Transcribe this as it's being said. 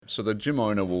So the gym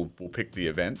owner will pick the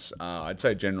events. I'd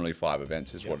say generally 5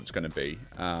 events is what it's going to be.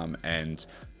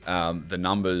 The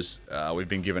numbers, we've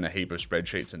been given a heap of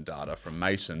spreadsheets and data from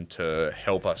Mason to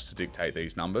help us to dictate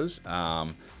these numbers. There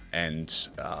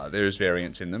is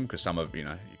variance in them because some of, you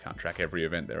can't track every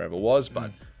event there ever was,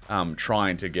 but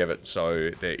trying to give it so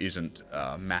there isn't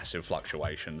massive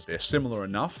fluctuations. They're similar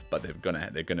enough, but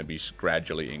they're gonna be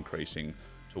gradually increasing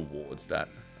towards that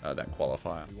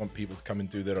qualifier. We want people to come and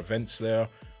do their events there.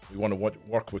 We want to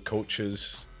work with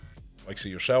coaches like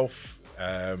yourself,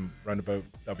 round about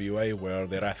WA, where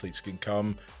their athletes can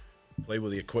come, play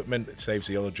with the equipment. It saves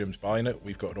the other gyms buying it.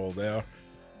 We've got it all there.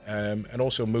 And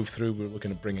also move through, we're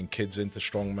looking at bringing kids into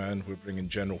Strongman. We're bringing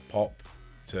general pop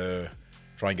to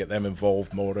try and get them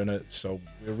involved more in it. So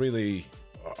we're really,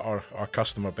 our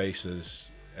customer base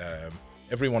is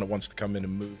everyone that wants to come in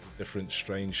and move with different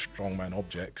strange Strongman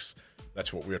objects.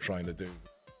 That's what we're trying to do.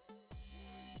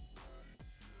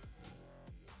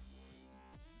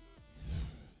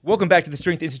 Welcome back to the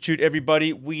Strength Institute,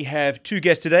 everybody. We have 2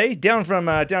 guests today, down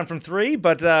from 3,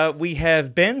 but we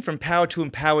have Ben from Power to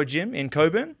Empower Gym in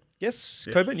Coburn. Yes,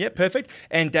 Coburn, yeah, perfect.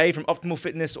 And Dave from Optimal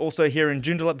Fitness, also here in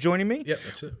Joondalup, joining me. Yep,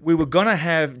 that's it. We were going to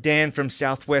have Dan from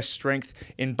Southwest Strength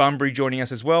in Bunbury joining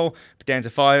us as well. But Dan's a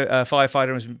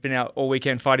firefighter and has been out all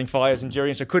weekend fighting fires in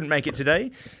Jerian, so couldn't make it today.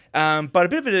 But a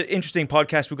bit of an interesting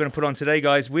podcast we're going to put on today,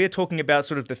 guys. We're talking about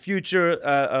sort of the future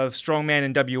of Strongman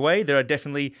in WA. There are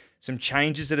definitely some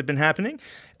changes that have been happening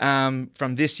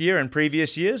from this year and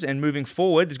previous years, and moving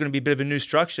forward, there's going to be a bit of a new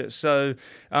structure. So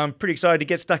I'm pretty excited to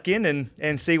get stuck in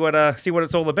and see what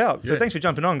it's all about. So thanks for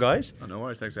jumping on, guys. Oh, no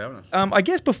worries. Thanks for having us. I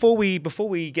guess before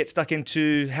we get stuck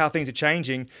into how things are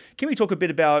changing, can we talk a bit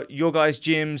about your guys'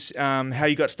 gyms, how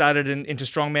you got started into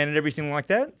Strongman and everything like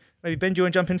that? Maybe Ben, do you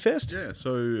want to jump in first? Yeah,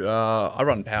 so I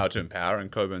run Power to Empower in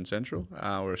Coburn Central.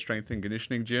 We're a strength and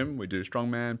conditioning gym. We do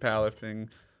strongman, powerlifting,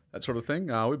 that sort of thing.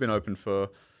 We've been open for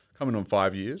coming on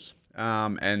 5 years.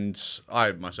 And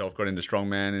I myself got into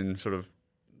strongman in sort of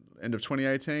end of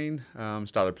 2018.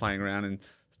 Started playing around in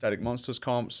Static Monsters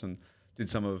comps and did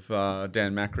some of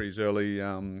Dan Macri early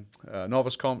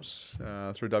novice comps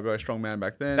through WA Strongman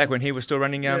back then. Back when he was still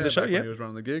running the show, when he was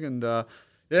running the gig. And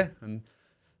and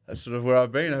that's sort of where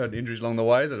I've been. I've had injuries along the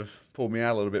way that have pulled me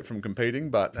out a little bit from competing,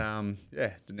 but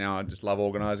now I just love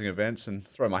organising events and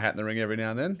throw my hat in the ring every now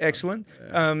and then. Excellent.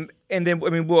 Yeah. And then,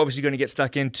 we're obviously going to get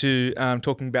stuck into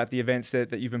talking about the events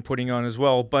that you've been putting on as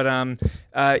well. But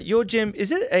your gym,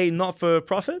 is it a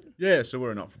not-for-profit? Yeah, so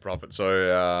we're a not-for-profit.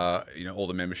 So, all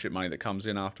the membership money that comes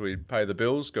in after we pay the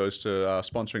bills goes to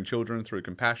sponsoring children through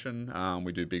Compassion.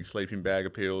 We do big sleeping bag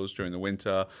appeals during the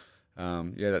winter.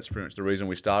 That's pretty much the reason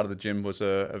we started the gym, was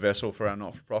a vessel for our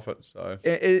not-for-profit. So,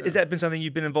 has that been something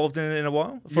you've been involved in a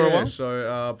while? For a while?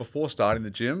 So before starting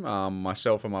the gym,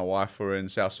 myself and my wife were in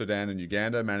South Sudan and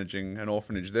Uganda managing an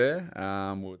orphanage there.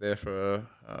 We were there for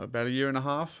about a year and a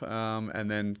half,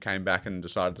 and then came back and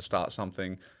decided to start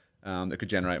something that could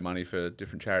generate money for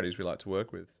different charities we like to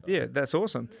work with. So, yeah, that's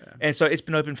awesome. Yeah. And so it's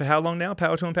been open for how long now,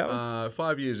 Power to Empower?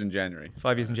 5 years in January.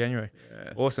 5 years in January.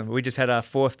 Yeah. Awesome. We just had our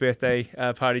 4th birthday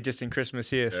party just in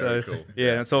Christmas here. Very so cool.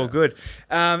 It's all good.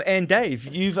 And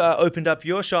Dave, you've opened up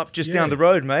your shop just down the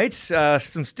road, mate.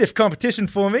 Some stiff competition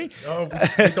for me. Oh,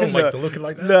 we don't like to look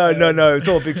like that. No. It's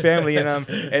all a big family, and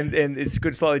it's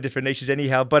good, slightly different niches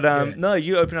anyhow. But no,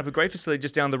 you opened up a great facility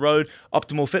just down the road,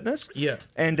 Optimal Fitness. Yeah.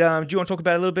 And do you want to talk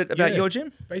about a little bit about your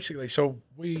gym? Basically, so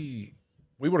we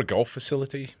were a golf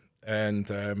facility, and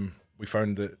we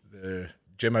found that the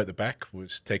gym out the back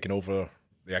was taking over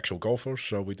the actual golfers,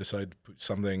 so we decided to put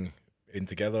something in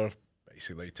together,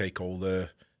 basically take all the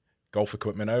golf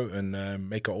equipment out and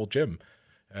make it all gym.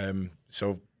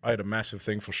 So I had a massive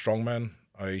thing for strongman.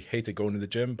 I hated going to the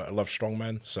gym, but I love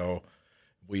strongman, so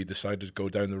we decided to go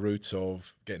down the route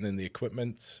of getting in the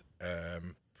equipment,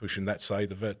 pushing that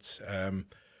side of it.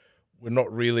 We're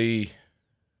not really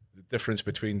the difference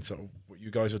between sort of what you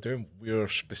guys are doing. We're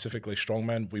specifically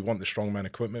strongman. We want the strongman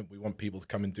equipment. We want people to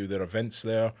come and do their events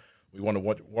there. We want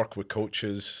to work with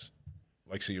coaches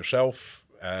like yourself,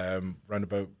 round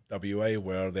about WA,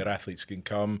 where their athletes can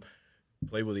come,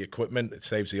 play with the equipment. It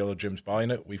saves the other gyms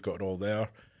buying it. We've got it all there.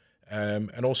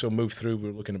 And also move through,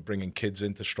 we're looking at bringing kids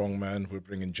into strongman. We're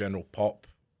bringing general pop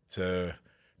to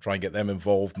try and get them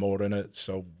involved more in it.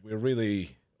 So we're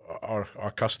really,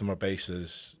 our customer base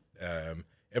is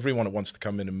everyone that wants to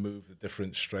come in and move the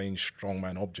different strange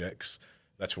strongman objects.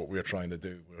 That's what we're trying to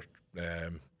do. We're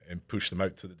and push them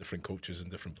out to the different coaches in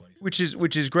different places.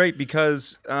 Which is great,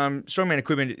 because strongman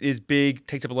equipment is big,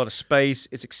 takes up a lot of space,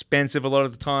 it's expensive a lot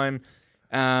of the time,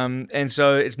 and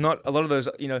so it's not a lot of those.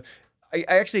 I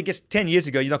actually guess 10 years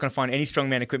ago, you're not going to find any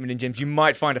strongman equipment in gyms. You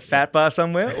might find a fat bar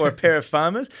somewhere or a pair of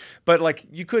farmers, but like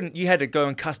you had to go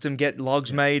and custom get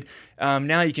logs made.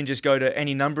 Now you can just go to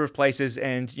any number of places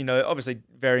and, obviously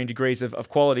varying degrees of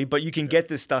quality, but you can get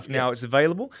this stuff now. It's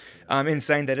available. In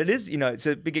saying that it is, it's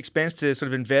a big expense to sort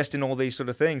of invest in all these sort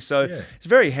of things. So it's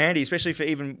very handy, especially for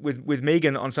even with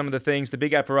Megan on some of the things, the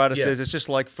big apparatuses. It's just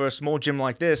like for a small gym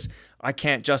like this, I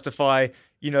can't justify,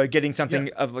 getting something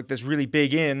of like this really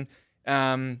big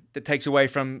that takes away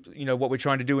from what we're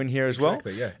trying to do in here as well.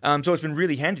 So it's been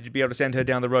really handy to be able to send her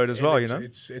down the road as well.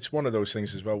 It's one of those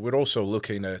things as well. We're also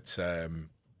looking at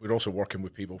we're also working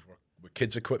with people with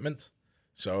kids equipment.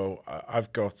 So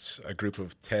I've got a group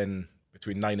of 10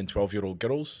 between 9 and 12-year-old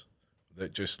girls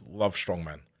that just love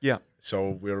Strongman. Yeah.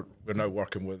 So we're now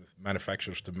working with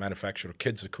manufacturers to manufacture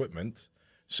kids equipment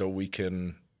so we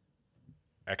can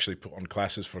actually put on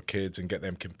classes for kids and get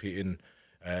them competing.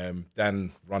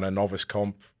 Dan run a novice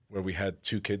comp where we had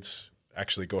 2 kids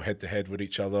actually go head-to-head with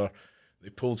each other. They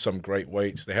pulled some great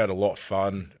weights. They had a lot of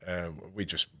fun. It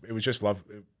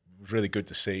was really good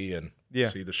to see and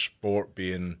see the sport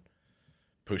being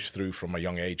pushed through from a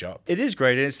young age up. It is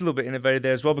great, and it's a little bit innovative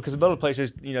there as well because a lot of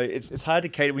places, it's hard to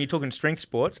cater when you're talking strength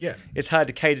sports. Yeah, it's hard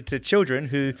to cater to children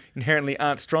who inherently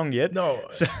aren't strong yet. No,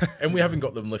 and we haven't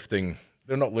got them lifting.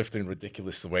 They're not lifting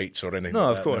ridiculous weights or anything. No,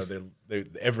 like of course. No,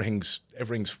 everything's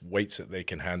weights that they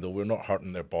can handle. We're not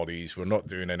hurting their bodies. We're not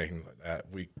doing anything like that.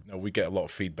 We get a lot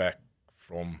of feedback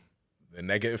from the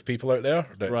negative people out there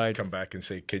that come back and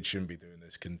say kids shouldn't be doing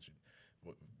this.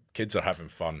 Kids are having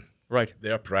fun. Right.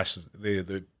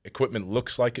 The equipment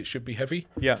looks like it should be heavy.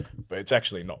 Yeah. But it's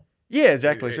actually not. Yeah,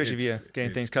 exactly. Especially if you're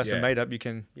getting things custom made up, you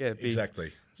can be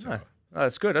exactly. So. Oh,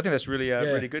 that's good. I think that's really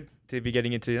really good to be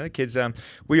getting into. Kids,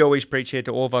 we always preach here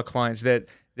to all of our clients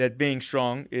that being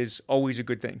strong is always a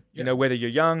good thing. Whether you're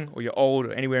young or you're old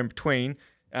or anywhere in between,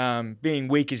 being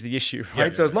weak is the issue,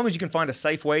 right? So as long as you can find a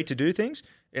safe way to do things,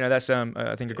 that's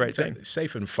I think a great thing.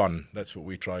 Safe and fun. That's what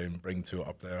we try and bring to it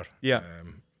up there. Yeah.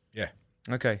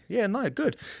 Okay. Yeah. No.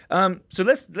 Good. So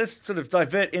let's sort of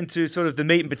divert into sort of the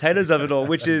meat and potatoes of it all,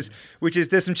 which is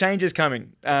there's some changes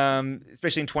coming,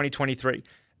 especially in 2023.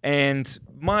 And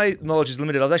my knowledge is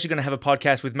limited. I was actually going to have a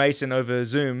podcast with Mason over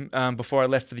Zoom before I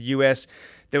left for the US.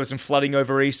 There was some flooding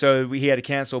over East, so he had to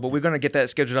cancel. But we're going to get that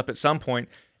scheduled up at some point.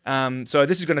 So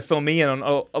this is going to fill me in on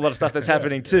a lot of stuff that's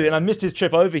happening too. And I missed his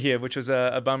trip over here, which was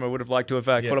a bummer. I would have liked to have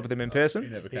caught up with him in person. He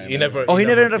never came. He never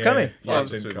ended up coming. Yeah,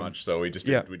 too much. So we just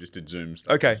did Zoom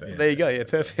stuff. Okay, there you go. Yeah,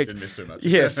 perfect. Didn't miss too much.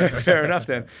 Yeah, fair enough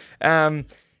then.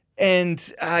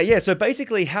 So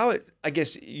basically how it, I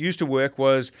guess, used to work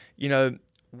was,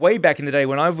 way back in the day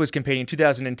when I was competing in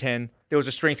 2010, there was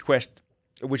a Strength Quest,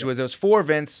 which was there was 4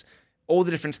 events. All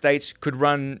the different states could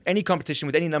run any competition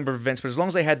with any number of events, but as long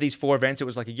as they had these 4 events, it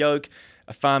was like a yoke,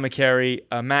 a farmer carry,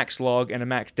 a max log, and a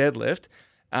max deadlift.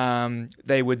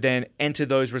 They would then enter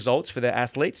those results for their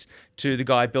athletes to the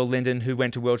guy, Bill Linden, who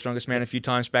went to World's Strongest Man a few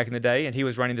times back in the day, and he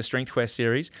was running the Strength Quest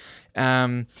series.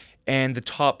 And the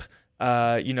top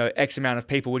X amount of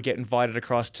people would get invited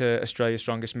across to Australia's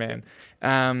Strongest Man.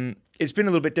 It's been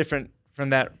a little bit different from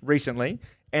that recently,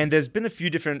 and there's been a few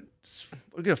different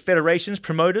federations,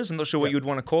 promoters, I'm not sure what you would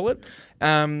want to call it,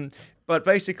 but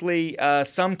basically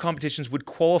some competitions would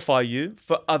qualify you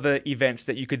for other events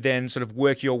that you could then sort of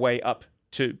work your way up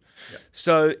to.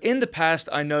 So in the past,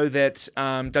 I know that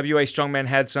WA Strongman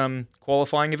had some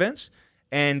qualifying events,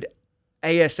 and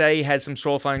ASA had some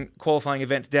qualifying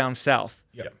events down south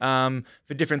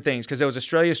for different things, because there was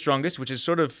Australia's Strongest, which is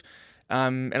sort of,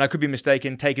 and I could be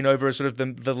mistaken, taken over as sort of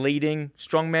the leading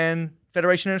strongman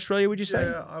federation in Australia, would you say?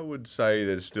 Yeah, I would say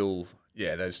there's still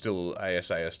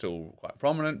ASA are still quite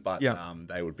prominent, but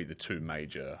they would be the 2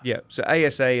 major. Yeah, so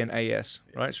ASA and AS,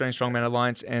 right? Australian Strongman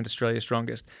Alliance and Australia's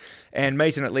Strongest. And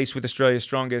Mason, at least with Australia's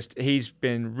Strongest, he's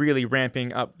been really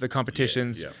ramping up the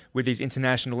competitions with these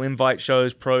international invite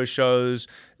shows, pro shows,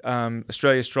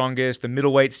 Australia's Strongest, the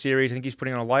middleweight series. I think he's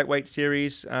putting on a lightweight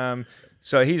series.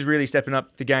 So he's really stepping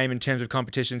up the game in terms of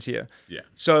competitions here. Yeah.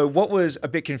 So what was a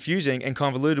bit confusing and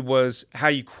convoluted was how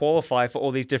you qualify for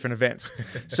all these different events.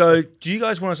 So do you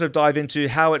guys want to sort of dive into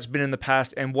how it's been in the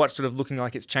past and what's sort of looking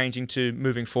like it's changing to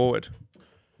moving forward?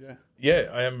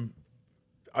 Yeah,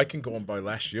 I can go on by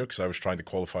last year because I was trying to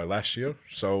qualify last year.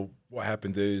 So what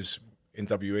happened is in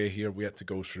WA here, we had to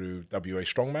go through WA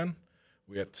Strongman.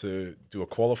 We had to do a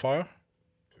qualifier.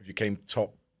 If you came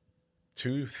top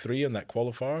 2, 3 in that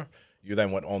qualifier, you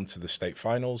then went on to the state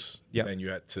finals. Yep. Then you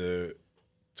had to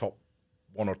top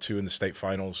 1 or 2 in the state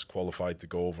finals, qualified to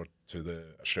go over to the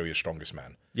Australia's Strongest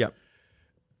Man. Yeah.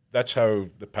 that's how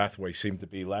the pathway seemed to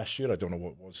be last year. I don't know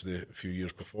what was the few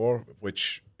years before,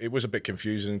 which it was a bit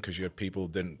confusing because you had people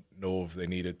didn't know if they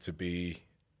needed to be,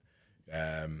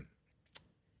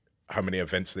 how many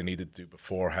events they needed to do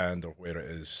beforehand or where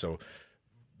it is. So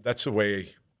that's the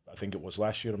way I think it was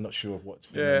last year. I'm not sure what's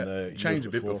been in the changed years a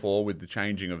bit before with the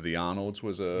changing of the Arnolds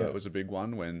was a big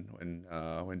one when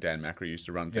Dan Macri used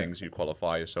to run things. You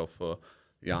qualify yourself for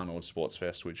the Arnold Sports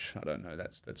Fest, which I don't know.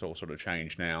 That's all sort of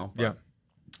changed now. But,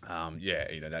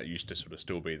 that used to sort of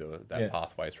still be that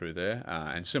pathway through there.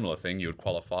 And similar thing, you would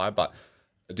qualify, but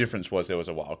the difference was there was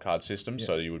a wildcard system,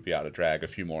 so you would be able to drag a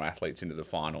few more athletes into the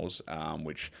finals,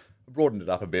 which broadened it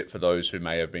up a bit for those who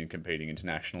may have been competing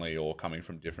internationally or coming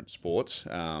from different sports.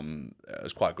 It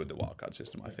was quite good, the wildcard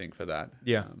system, I think, for that.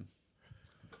 Yeah.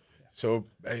 So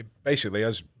basically,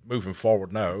 as moving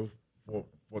forward now,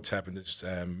 what's happened is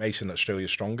Mason,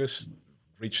 Australia's Strongest,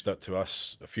 reached out to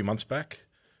us a few months back.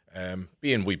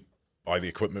 Being we buy the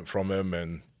equipment from him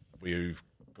and we've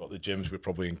got the gyms, we're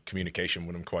probably in communication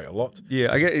with him quite a lot.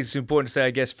 Yeah, I guess it's important to say,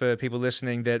 I guess, for people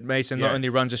listening, that Mason not only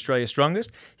runs Australia's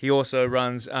Strongest, he also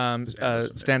runs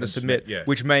Stand or Submit,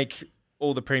 which make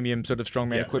all the premium sort of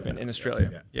strongman equipment in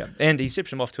Australia. Yeah. And he ships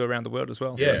them off to around the world as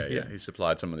well. Yeah. He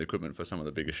supplied some of the equipment for some of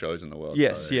the biggest shows in the world.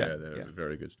 Yes, so, they're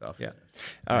very good stuff. Yeah.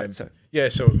 All right, so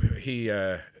he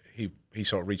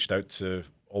sort of reached out to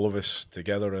all of us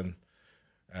together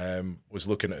and was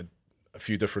looking at a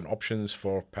few different options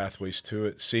for pathways to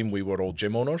it. Seemed we were all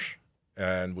gym owners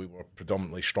and we were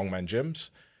predominantly strongman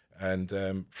gyms.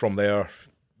 And from there,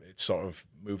 it sort of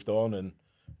moved on and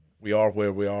we are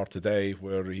where we are today,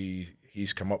 where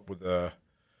he's come up with a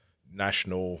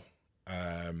national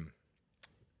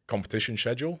competition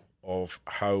schedule of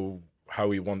how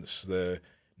he wants the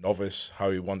novice,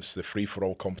 how he wants the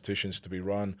free-for-all competitions to be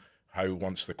run, how he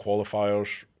wants the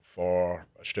qualifiers for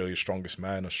Australia's Strongest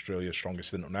Man, Australia's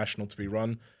Strongest International to be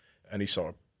run. And he sort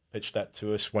of pitched that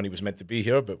to us when he was meant to be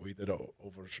here, but we did it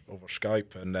over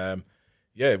Skype. And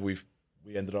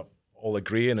we ended up all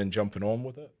agreeing and jumping on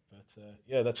with it.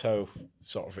 But that's how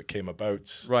sort of it came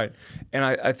about. Right. And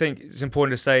I think it's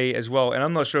important to say as well, and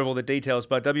I'm not sure of all the details,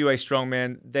 but WA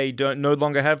Strongman, they no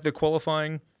longer have the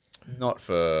qualifying. Not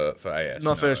for AS.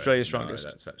 Not for Australia's Strongest.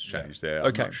 No, that's changed there.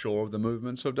 Okay. I'm not sure of the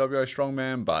movements of WA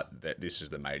Strongman, but this is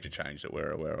the major change that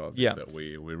we're aware of. Yeah. That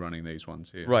we're running these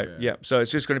ones here. Right, yeah. So it's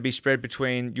just going to be spread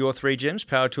between your three gyms,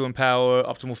 Power to Empower,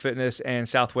 Optimal Fitness, and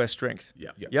Southwest Strength.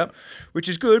 Yeah. Yep. Which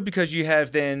is good because you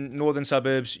have then northern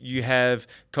suburbs, you have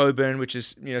Coburn, which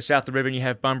is, south of the river, and you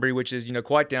have Bunbury, which is,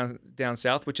 quite down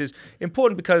south, which is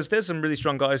important because there's some really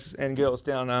strong guys and girls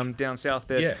down south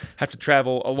that have to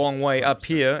travel a long way up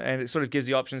here, and it sort of gives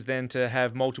the options then to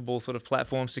have multiple sort of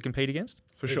platforms to compete against.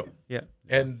 For sure. Yeah.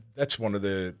 And that's one of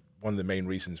the main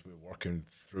reasons we're working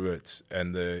through it,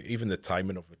 and even the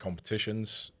timing of the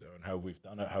competitions and how we've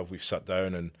done it, how we've sat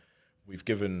down and we've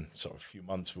given sort of a few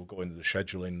months. We'll go into the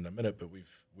scheduling in a minute, but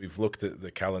we've looked at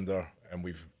the calendar and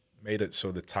we've made it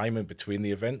so the timing between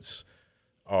the events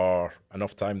are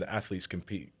enough time that athletes can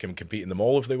compete in them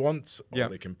all if they want, or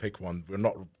they can pick one. We're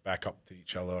not back up to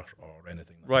each other or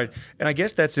anything like that. And I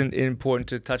guess that's important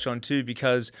to touch on too,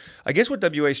 because I guess what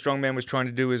WA Strongman was trying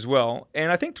to do as well,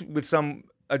 and I think with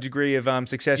a degree of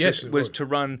success, was to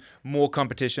run more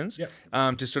competitions,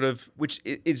 to sort of, which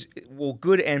is, well,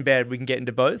 good and bad. We can get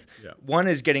into both. Yeah. One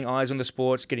is getting eyes on the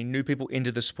sports, getting new people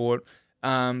into the sport.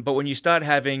 But when you start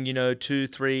having, 2,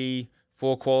 3,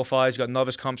 4 qualifiers, you've got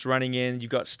novice comps running in, you've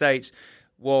got states.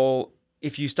 Well,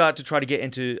 if you start to try to get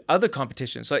into other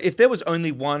competitions, so if there was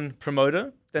only one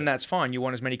promoter, then that's fine. You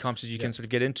want as many comps as you can sort of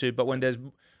get into. But when there's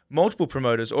multiple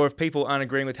promoters, or if people aren't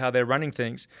agreeing with how they're running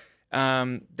things,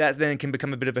 that then can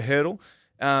become a bit of a hurdle.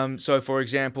 So, for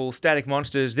example, Static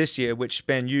Monsters this year, which,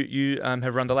 Ben, you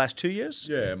have run the last 2 years?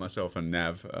 Yeah, myself and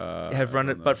Nav have run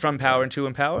it, but from Power and to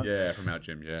Empower? Yeah, from our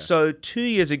gym, yeah. So 2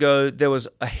 years ago, there was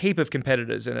a heap of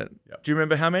competitors in it. Yep. Do you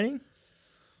remember how many?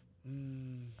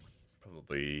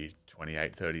 Probably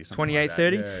 28, 30, something 28, like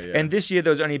 30? that. Yeah. And this year,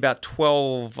 there was only about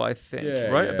 12, I think, right? Yeah.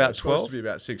 About It was 12? supposed to be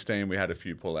about 16. We had a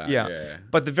few pull out. Yeah.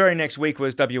 But the very next week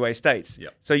was WA States.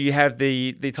 Yep. So you have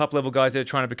the top level guys that are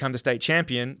trying to become the state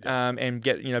champion and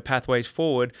get pathways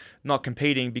forward, not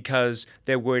competing because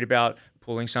they're worried about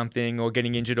pulling something or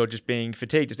getting injured or just being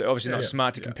fatigued. It's obviously not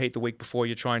smart to compete the week before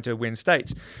you're trying to win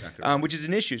states, exactly. Which is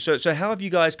an issue. So how have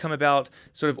you guys come about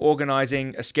sort of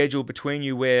organising a schedule between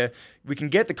you where we can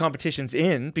get the competitions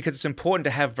in, because it's important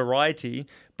to have variety,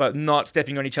 but not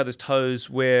stepping on each other's toes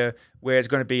where it's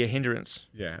going to be a hindrance?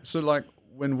 Yeah. So like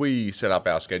when we set up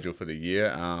our schedule for the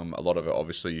year, a lot of it,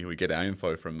 obviously, we get our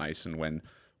info from Mason when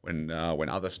when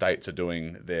other states are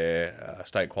doing their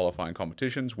state qualifying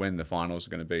competitions, when the finals are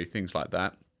going to be, things like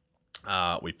that.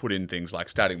 We put in things like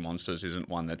Static Monsters isn't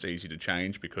one that's easy to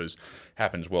change because it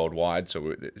happens worldwide,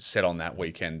 so it's set on that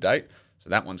weekend date. So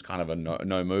that one's kind of a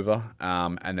no mover.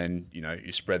 And then,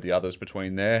 you spread the others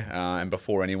between there. And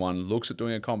before anyone looks at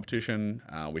doing a competition,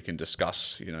 we can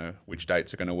discuss, which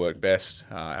dates are going to work best.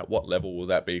 At what level will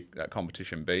that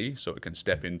competition be, so it can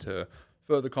step into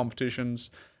further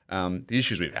competitions. The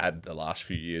issues we've had the last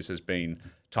few years has been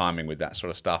timing with that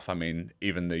sort of stuff. I mean,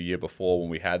 even the year before when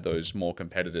we had those more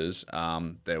competitors,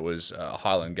 there was a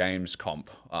Highland Games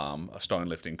comp, a stone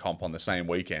lifting comp on the same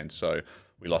weekend. So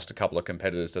we lost a couple of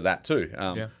competitors to that too.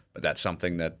 But that's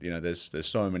something that, there's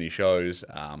so many shows.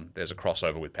 There's a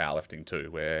crossover with powerlifting too,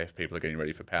 where if people are getting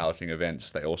ready for powerlifting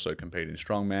events, they also compete in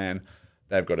Strongman.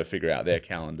 They've got to figure out their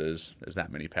calendars. There's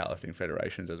that many powerlifting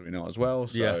federations, as we know as well.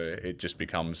 So it just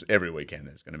becomes every weekend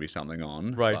there's going to be something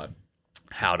on. Right. But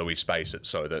how do we space it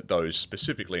so that those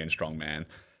specifically in Strongman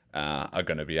are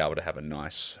going to be able to have a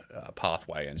nice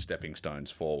pathway and stepping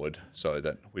stones forward, so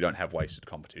that we don't have wasted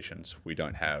competitions. We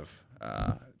don't have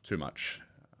too much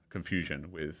confusion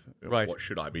with what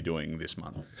should I be doing this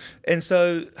month. And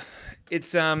so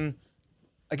it's I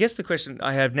guess the question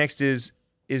I have next is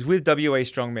with WA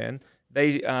Strongman,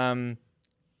 they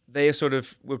are sort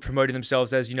of were promoting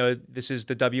themselves as, this is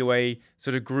the WA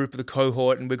sort of group, the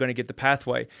cohort, and we're going to get the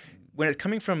pathway. When it's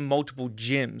coming from multiple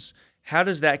gyms, how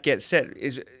does that get set?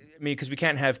 Because we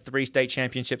can't have 3 state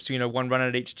championships, one run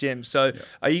at each gym. So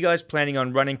are you guys planning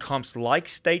on running comps like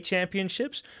state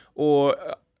championships, or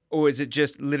is it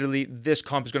just literally this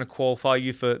comp is going to qualify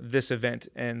you for this event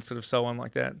and sort of so on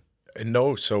like that?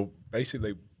 No, so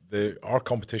basically our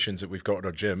competitions that we've got at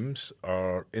our gyms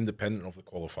are independent of the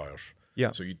qualifiers.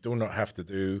 Yeah. So you do not have to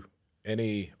do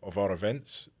any of our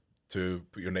events to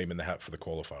put your name in the hat for the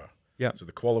qualifier. Yeah. So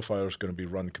the qualifier is going to be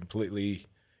run completely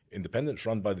independent. It's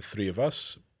run by the 3 of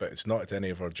us, but it's not at any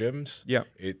of our gyms. Yeah.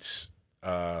 It's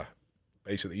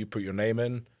basically you put your name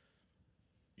in,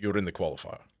 you're in the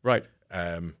qualifier. Right.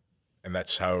 And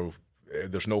that's how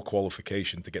there's no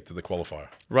qualification to get to the qualifier.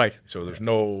 Right. So there's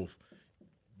no...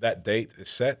 That date is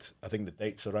set. I think the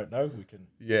dates are out now. We can.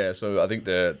 Yeah, so I think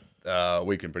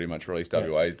we can pretty much release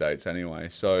WA's dates anyway.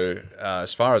 So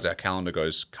as far as our calendar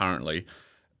goes currently,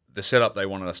 the setup they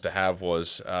wanted us to have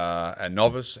was a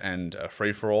novice and a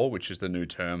free-for-all, which is the new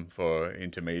term for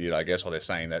intermediate, I guess. Or they're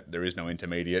saying that there is no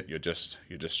intermediate. You're just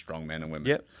strong men and women.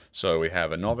 Yep. So we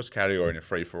have a novice category and a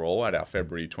free-for-all at our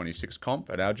February 26th comp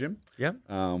at our gym. Yep.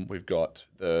 We've got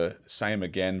the same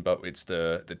again, but it's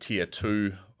the tier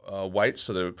 2 weights,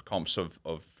 so the comps of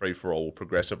free-for-all will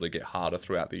progressively get harder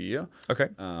throughout the year. Okay.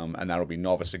 And that'll be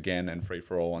novice again and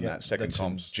free-for-all on that second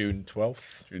comp. June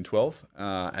 12th. June 12th.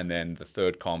 And then the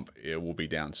third comp will be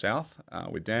down south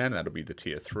with Dan. That'll be the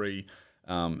tier 3.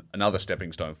 Another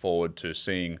stepping stone forward to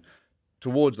seeing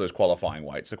towards those qualifying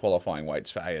weights. The qualifying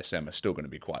weights for ASM are still going to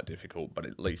be quite difficult, but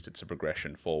at least it's a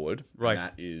progression forward. Right. And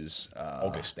that is...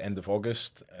 end of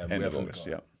August. End of August,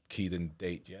 yeah. Keyed in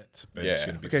date yet, but it's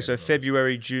going to be okay. So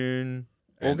February, June,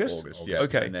 August. Yes.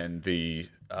 Okay. And then the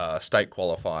state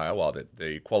qualifier,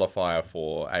 the qualifier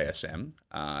for ASM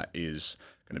is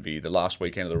going to be the last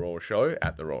weekend of the Royal Show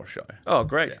at the Royal Show. Oh,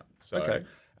 great. Yeah. So, okay.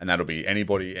 And that'll be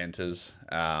anybody enters,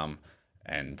 So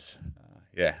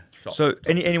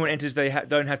anyone enters, they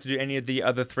don't have to do any of the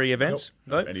other 3 events.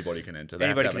 Nope. Anybody can enter. They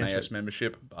Anybody have to have can an enter. AS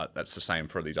membership, but that's the same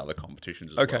for these other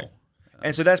competitions as Okay. well.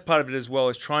 And so that's part of it as well,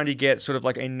 is trying to get sort of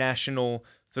like a national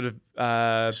sort of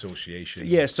association.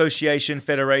 Association,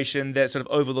 federation that sort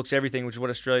of overlooks everything, which is what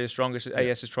Australia's Strongest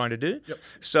AS is trying to do. Yep.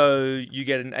 So you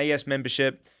get an AS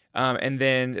membership, and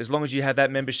then as long as you have that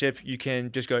membership, you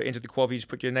can just go into the qual, you just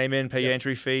put your name in, pay your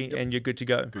entry fee, and you're good to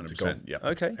go. Good to go. 100%, yeah.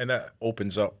 Okay. And that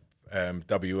opens up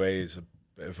WA is a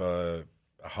bit of a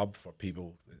hub for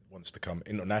people that wants to come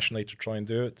internationally to try and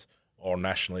do it, or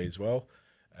nationally as well.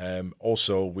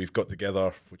 Also, we've got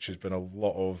together, which has been a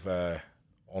lot of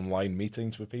online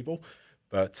meetings with people,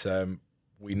 but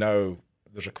we know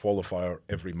there's a qualifier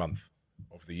every month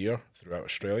of the year throughout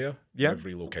Australia,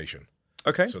 every location.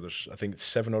 Okay. So there's, I think it's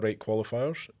 7 or 8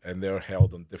 qualifiers, and they're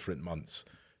held on different months.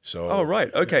 So. Oh,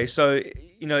 right. Okay. So,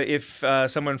 if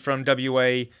someone from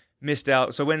WA missed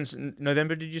out, so when's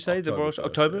November, did you say? October the Royal first,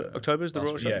 October? yeah. October's the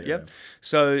Royal Show? Yeah.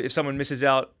 So if someone misses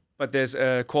out, but there's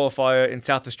a qualifier in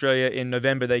South Australia in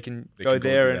November, they can go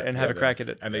there and have a crack at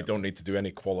it. And they don't need to do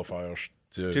any qualifiers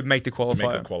to make the qualifier. To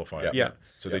make the qualifier. Yeah.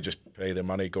 So they just pay their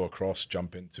money, go across,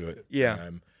 jump into it.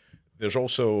 Yeah. There's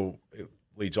also, it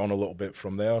leads on a little bit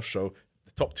from there. So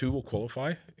the top 2 will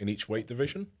qualify in each weight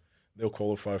division. They'll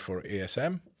qualify for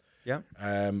ASM. Yeah.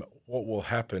 What will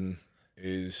happen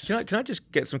is... Can I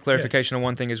just get some clarification on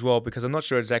one thing as well, because I'm not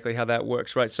sure exactly how that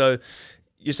works, right? So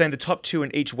you're saying the top 2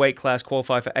 in each weight class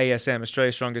qualify for ASM,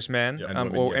 Australia's Strongest Man,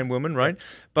 and women, right? Yep.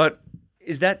 But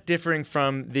is that differing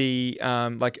from the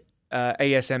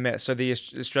ASMS, so the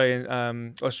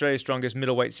Australia's Strongest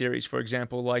Middleweight Series, for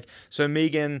example? Like, so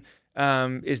Megan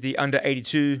is the under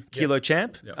 82 kilo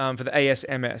champ for the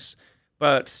ASMS.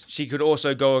 But she could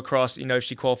also go across, if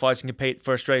she qualifies and compete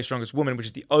for Australia's Strongest Woman, which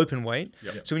is the open weight.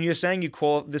 Yep. So when you're saying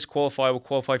this qualifier will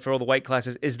qualify for all the weight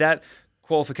classes, is that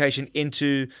qualification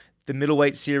into the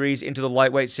middleweight series, into the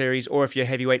lightweight series, or if you're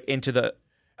heavyweight, into the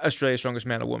Australia's Strongest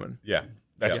Man or Woman? Yeah.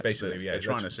 That's basically, they're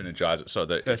trying to synergize it so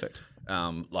that perfect.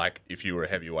 If you were a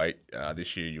heavyweight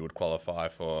this year, you would qualify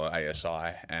for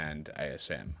ASI and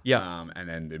ASM. Yeah. And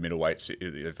then the middleweights,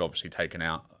 they've obviously taken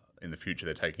out, in the future,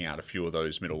 they're taking out a few of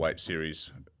those middleweight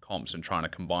series comps and trying to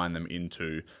combine them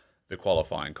into the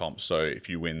qualifying comps. So if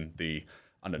you win the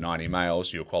under 90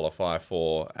 males, you'll qualify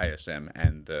for ASM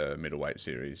and the middleweight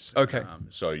series. Okay.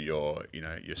 So you're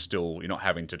not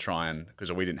having to try and,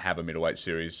 because we didn't have a middleweight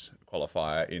series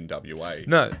qualifier in WA.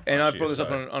 No, and I brought this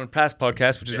up on a past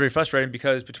podcast, which is very frustrating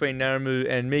because between Naramu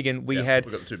and Megan, we had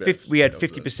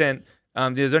 50%.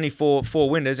 There's only four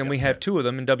winners, and we have 2 of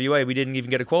them in WA. We didn't even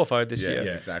get a qualifier this year.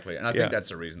 Yeah, exactly. And I think that's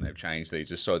the reason they've changed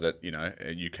these, is so that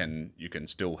you can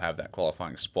still have that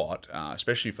qualifying spot,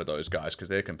 especially for those guys, because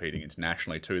they're competing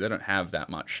internationally too. They don't have that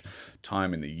much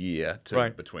time in the year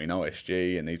between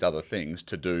OSG and these other things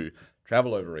to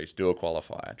travel over east, do a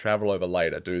qualifier, travel over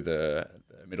later, do the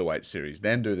middleweight series,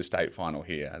 then do the state final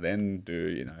here, then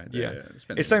do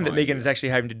It's something that Megan is actually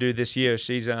having to do this year.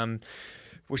 She's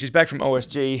she's back from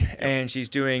OSG and she's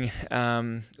doing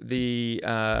the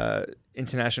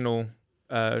international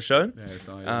show,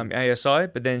 ASI,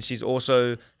 but then she's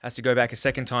also has to go back a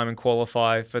second time and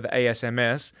qualify for the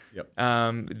ASMS,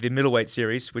 the middleweight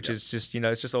series, which is just,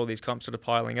 it's just all these comps sort of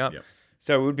piling up. Yep.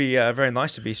 So it would be very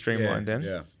nice to be streamlined then.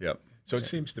 Yeah, yeah. So it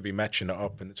seems to be matching it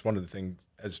up, and it's one of the things,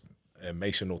 as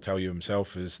Mason will tell you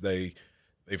himself, is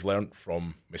they've learned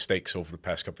from mistakes over the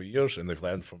past couple of years, and they've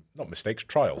learned from, not mistakes,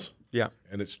 trials. Yeah.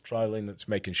 And it's trialing, it's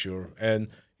making sure. And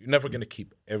you're never going to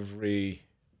keep every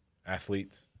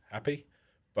athlete happy,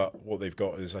 but what they've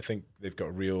got is, I think they've got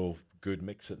a real good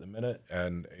mix at the minute,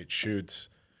 and it should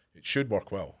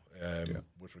work well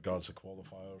with regards to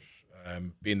qualifiers,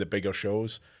 being the bigger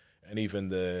shows, and even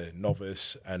the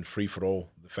novice and free-for-all,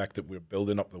 the fact that we're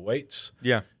building up the weights.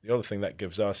 Yeah. The other thing that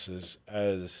gives us is,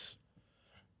 as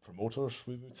promoters,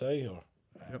 we would say, or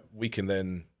we can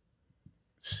then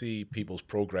see people's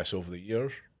progress over the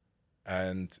years,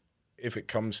 and if it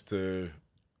comes to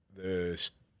the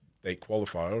state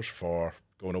qualifiers for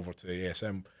going over to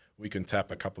ASM, we can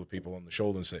tap a couple of people on the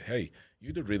shoulder and say, hey,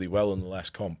 you did really well in the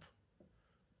last comp.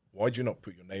 Why do you not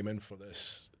put your name in for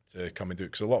this to come and do it?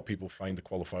 Because a lot of people find the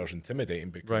qualifiers intimidating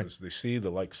because they see the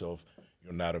likes of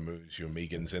your Naramus, your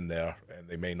Megans in there, and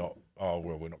they may not,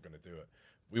 we're not going to do it.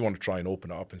 We want to try and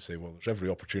open it up and say, well, there's every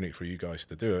opportunity for you guys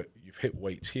to do it. You've hit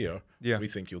weights here. Yeah. We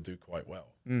think you'll do quite well.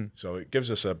 So it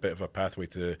gives us a bit of a pathway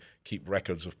to keep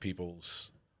records of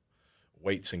people's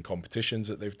weights in competitions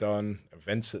that they've done,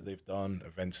 events that they've done,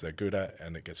 events they're good at,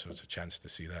 and it gives us a chance to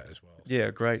see that as well. Yeah,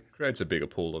 great. Creates a bigger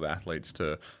pool of athletes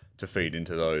to feed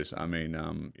into those. I mean,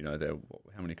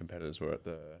 how many competitors were at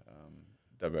the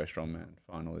WA Strongman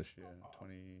final this year?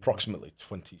 Approximately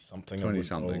 20-something.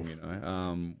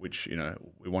 Which,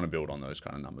 we want to build on those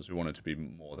kind of numbers. We want it to be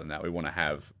more than that. We want to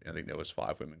have, I think there was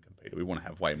 5 women competed. We want to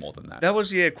have way more than that. That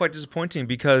was, quite disappointing,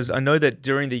 because I know that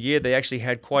during the year they actually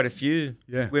had quite a few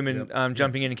women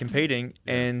jumping in and competing,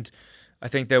 and I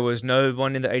think there was no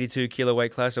one in the 82 kilo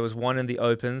weight class. There was 1 in the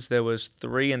opens. There was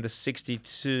 3 in the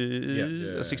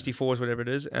 62 or 64s, whatever it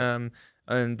is.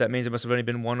 And that means there must have only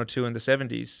been 1 or 2 in the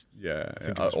 70s. Yeah,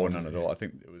 or none at all. I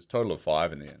think it was a total of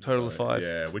 5 in the end. Total of 5.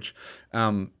 Yeah, which,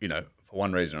 for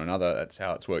one reason or another, that's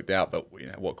how it's worked out. But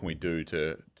what can we do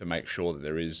to make sure that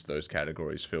there is those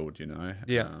categories filled?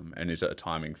 Yeah. And is it a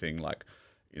timing thing, like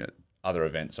other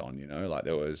events on? Like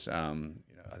there was.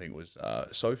 I think it was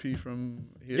Sophie from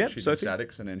here. Yep, she Sophie. did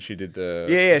statics, and then she did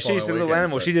the she's the little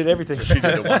animal. She did everything. So she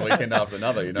did it one weekend after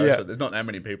another. So there's not that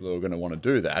many people who are going to want to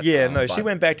do that. Yeah, she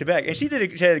went back to back, and she had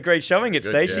a great showing at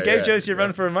stage. She gave Josie a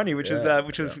run for her money, which was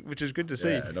good to see.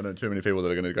 Yeah, I don't know too many people that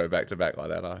are going to go back to back like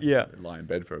that. Lie in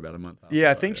bed for about a month.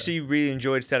 I think she really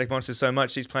enjoyed Static Monsters so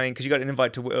much. She's playing, because you got an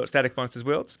invite to Static Monsters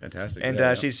Worlds. Fantastic.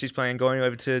 And she's planning going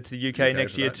over to the UK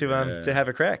next year to have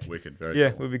a crack. Wicked, very cool.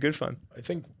 It would be good fun. I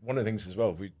think one of the things as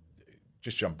well, we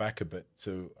just jump back a bit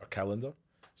to our calendar.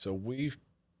 So we've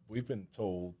been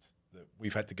told that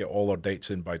we've had to get all our dates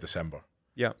in by December.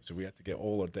 Yeah. So we had to get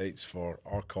all our dates for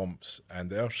our comps and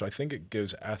theirs. So I think it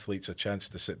gives athletes a chance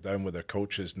to sit down with their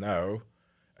coaches now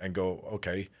and go,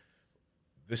 okay,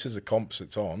 this is the comps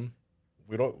it's on.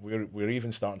 We're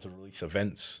even starting to release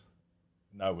events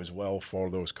now as well for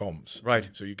those comps. Right.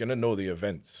 So you're going to know the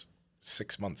events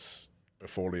 6 months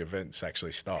before the events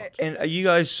actually start. And are you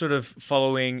guys sort of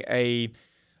following a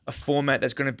format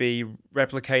that's going to be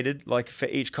replicated like for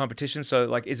each competition? So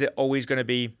like, is it always going to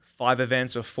be 5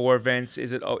 events or 4 events?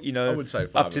 Is it, I would say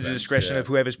 5 up to the events, discretion yeah. of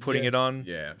whoever's putting it on?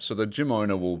 Yeah, so the gym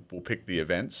owner will pick the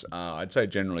events. I'd say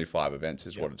generally 5 events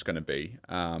is what it's going to be.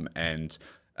 And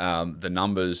the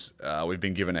numbers, we've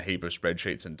been given a heap of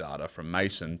spreadsheets and data from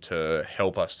Mason to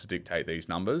help us to dictate these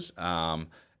numbers.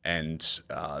 And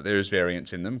there is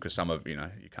variance in them because some of, you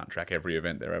can't track every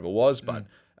event there ever was, but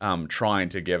trying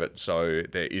to give it so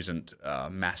there isn't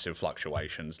massive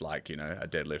fluctuations like, a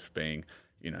deadlift being,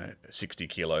 60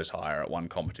 kilos higher at one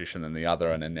competition than the other,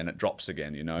 and then it drops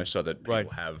again, so that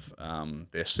people have,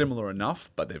 they're similar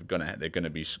enough, but they're gonna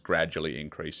be gradually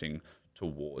increasing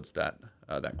towards that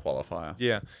qualifier.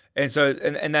 Yeah. And so,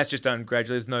 and that's just done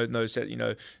gradually. There's no set,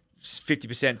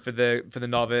 50% for the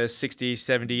novice, 60,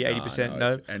 70, 80%.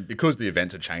 No. And because the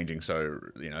events are changing, so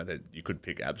that you could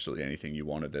pick absolutely anything you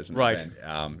wanted as an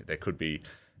event. There could be,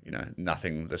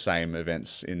 nothing the same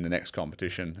events in the next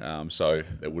competition. So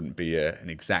there wouldn't be an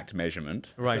exact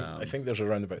measurement. Right. I think there's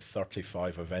around about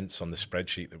 35 events on the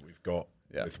spreadsheet that we've got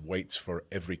with weights for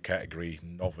every category,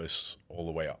 novice all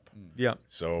the way up. Yeah.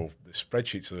 So the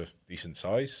spreadsheet's a decent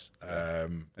size.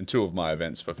 And 2 of my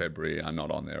events for February are not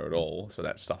on there at all. So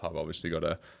that's stuff I've obviously got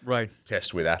to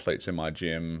test with athletes in my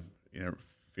gym,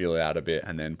 feel it out a bit,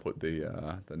 and then put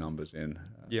the numbers in.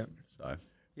 So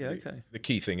Okay. The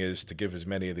key thing is to give as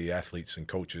many of the athletes and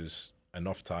coaches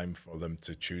enough time for them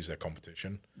to choose their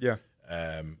competition. Yeah.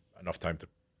 Enough time to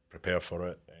prepare for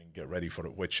it and get ready for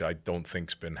it, which I don't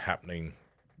think's been happening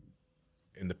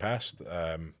in the past.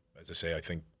 As I say, I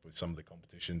think with some of the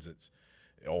competitions, it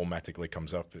automatically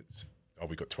comes up.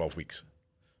 We've got 12 weeks.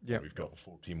 Yeah. We've got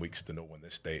 14 weeks to know when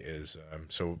this date is.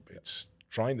 So it's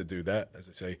trying to do that. As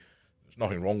I say, there's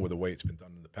nothing wrong with the way it's been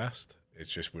done in the past.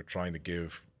 It's just we're trying to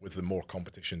give, with the more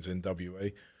competitions in WA,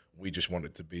 we just want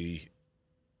it to be,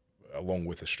 along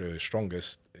with Australia's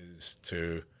Strongest, is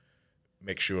to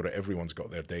make sure that everyone's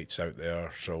got their dates out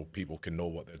there so people can know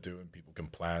what they're doing, people can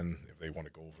plan if they want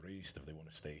to go over east, if they want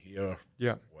to stay here,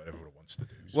 whatever it wants to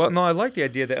do. So. Well, no, I like the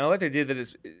idea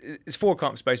that it's 4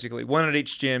 comps basically, 1 at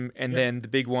each gym, and then the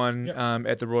big one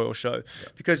at the Royal Show,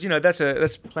 because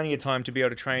that's plenty of time to be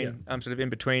able to train sort of in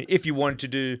between if you wanted to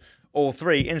do all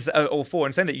 3 and all 4,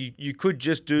 and saying that you could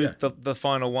just do the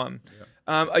final one.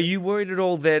 Are you worried at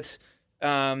all that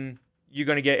you're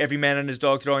going to get every man and his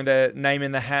dog throwing their name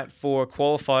in the hat for a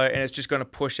qualifier, and it's just going to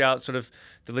push out sort of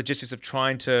the logistics of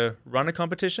trying to run a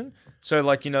competition? So,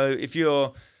 like, if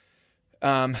you're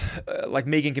like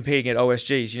Megan competing at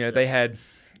OSGs,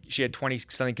 she had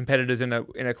 20-something competitors in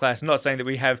a class. I'm not saying that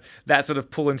we have that sort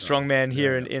of pull in strongman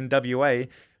here in WA,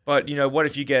 but, what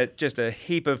if you get just a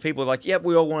heap of people like, yep,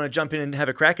 we all want to jump in and have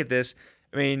a crack at this?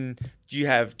 I mean, do you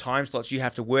have time slots you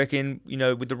have to work in,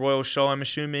 with the Royal Show, I'm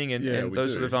assuming, and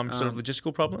those sort of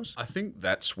logistical problems? I think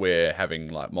that's where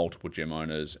having like multiple gym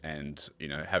owners and,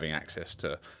 having access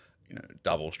to,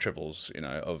 doubles, triples,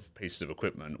 of pieces of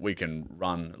equipment, we can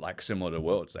run like similar to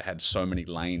Worlds. They had so many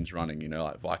lanes running,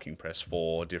 like Viking Press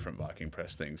 4, different Viking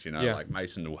Press things, like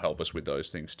Mason will help us with those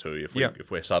things too.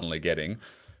 If we're suddenly getting,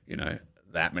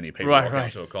 that many people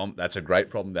into a comp, that's a great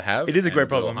problem to have. It is a great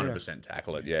problem. We'll 100%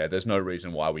 tackle it. Yeah, there's no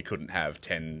reason why we couldn't have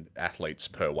 10 athletes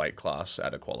per weight class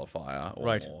at a qualifier or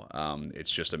more.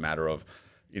 It's just a matter of,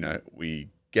 we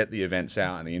get the events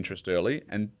out and the interest early.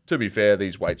 And to be fair,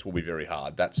 these weights will be very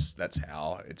hard. That's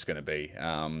how it's going to be.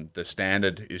 The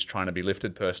standard is trying to be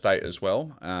lifted per state as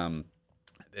well. An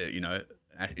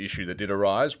issue that did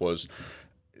arise was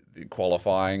the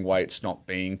qualifying weights not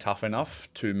being tough enough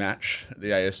to match the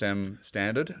ASM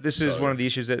standard. This is one of the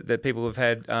issues that people have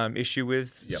had issue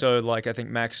with. Yep. So, like, I think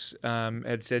Max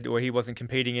had said, or he wasn't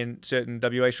competing in certain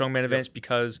WA strongman events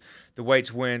because the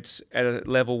weights weren't at a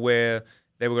level where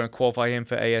they were going to qualify him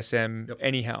for ASM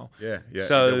anyhow. Yeah.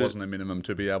 So there wasn't a minimum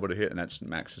to be able to hit, and that's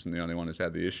Max isn't the only one who's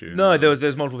had the issue. No,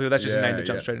 there's multiple people. That's just a name that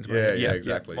jumped straight into my head. Yeah,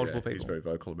 exactly. Multiple people. He's very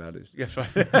vocal about it. Yes, right.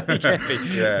 He can be.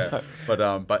 Yeah,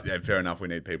 but fair enough. We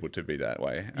need people to be that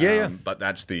way. But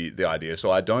that's the idea. So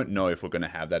I don't know if we're going to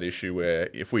have that issue where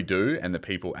if we do, and the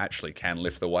people actually can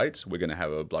lift the weights, we're going to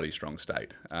have a bloody strong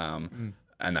state.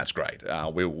 And that's great.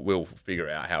 We'll figure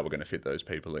out how we're going to fit those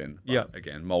people in. But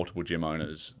again, multiple gym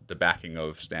owners, the backing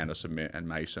of Stand or Submit and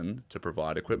Mason to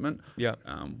provide equipment.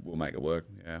 We'll make it work.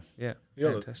 Yeah.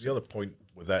 The other point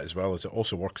with that as well is it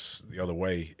also works the other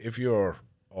way. If you're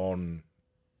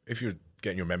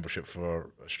getting your membership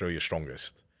for Australia's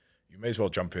Strongest, you may as well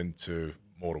jump into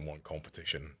more than one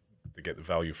competition to get the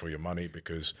value for your money.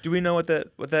 Because do we know what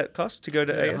that costs to go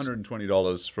to AS?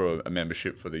 $120 for a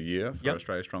membership for the year for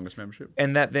Australia's Strongest membership.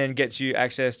 And that then gets you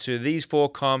access to these 4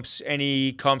 comps,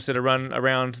 any comps that are run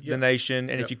around the nation,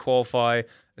 and if you qualify,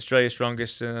 Australia's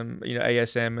Strongest,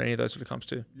 ASM, any of those sort of comps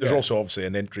too. There's also obviously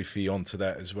an entry fee onto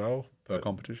that as well. Per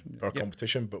competition.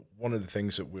 Competition. But one of the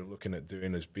things that we're looking at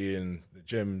doing is being the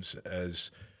gyms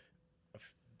as a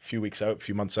few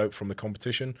months out from the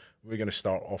competition, we're going to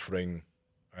start offering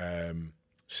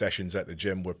sessions at the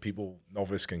gym where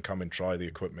novice can come and try the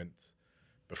equipment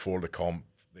before the comp.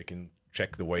 They can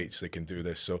check the weights, they can do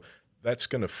this. So that's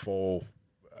going to fall,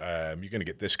 you're going to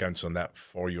get discounts on that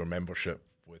for your membership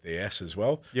with AS as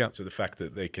well. Yeah. So the fact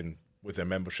that they can, with their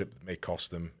membership, it may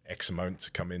cost them X amount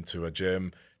to come into a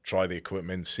gym, try the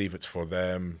equipment, see if it's for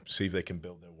them, see if they can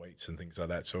build their weights and things like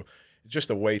that. So it's just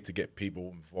a way to get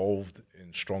people involved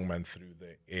in Strongman through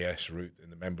the AS route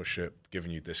and the membership,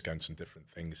 giving you discounts and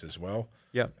different things as well.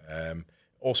 Yeah.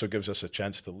 Also gives us a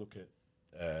chance to look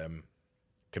at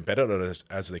competitors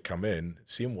as they come in,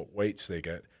 seeing what weights they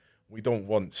get. We don't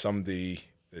want somebody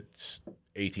that's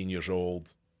 18 years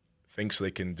old, thinks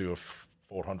they can do a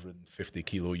 450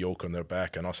 kilo yoke on their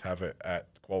back and us have it at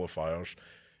qualifiers,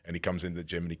 and he comes into the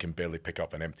gym and he can barely pick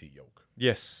up an empty yoke.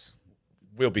 Yes.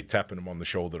 We'll be tapping him on the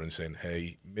shoulder and saying,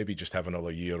 hey, maybe just have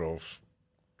another year of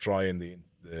trying the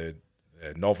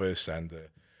novice and the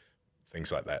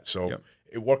things like that. So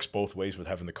it works both ways with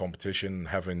having the competition,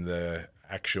 having the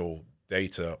actual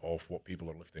data of what people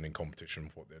are lifting in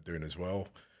competition, what they're doing as well.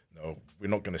 No, we're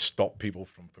not going to stop people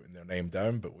from putting their name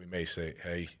down, but we may say,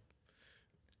 hey,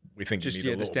 we think just you need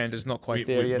a little, the standard's not quite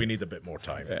there yet. We need a bit more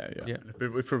time. Yeah. If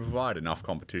we provide enough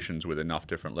competitions with enough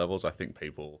different levels, I think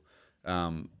people,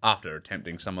 after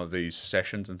attempting some of these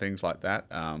sessions and things like that,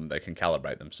 they can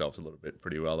calibrate themselves a little bit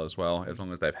pretty well as well, as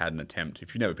long as they've had an attempt.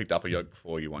 If you've never picked up a yoke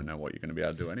before, you won't know what you're going to be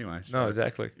able to do anyway. So no,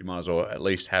 exactly. You might as well at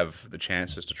least have the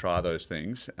chances to try those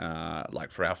things.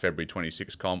 Like for our February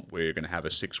 26th comp, we're going to have a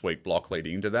 6-week block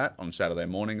leading into that on Saturday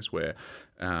mornings where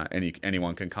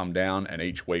anyone can come down, and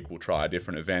each week we'll try a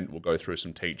different event. We'll go through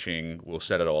some teaching. We'll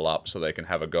set it all up so they can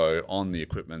have a go on the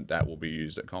equipment that will be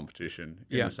used at competition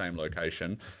in the same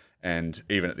location. And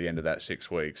even at the end of that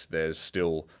 6 weeks, there's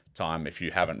still time, if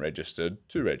you haven't registered,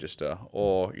 to register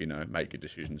or, make your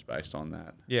decisions based on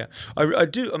that. Yeah,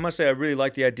 I must say, I really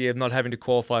like the idea of not having to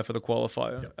qualify for the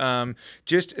qualifier. Yep.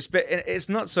 It's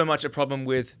not so much a problem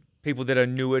with people that are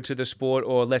newer to the sport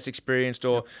or less experienced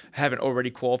or haven't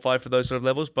already qualified for those sort of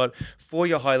levels. But for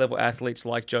your high-level athletes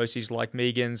like Josie's, like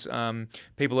Megan's,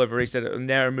 people over east that are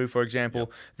Narromoo, for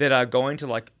example, that are going to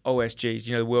like OSGs,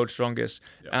 the World's Strongest,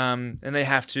 and they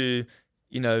have to,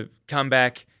 come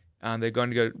back. They're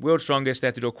going to go World's Strongest. They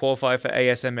have to do a qualifier for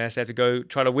ASMS. They have to go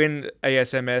try to win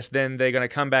ASMS. Then they're going to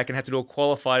come back and have to do a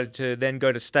qualifier to then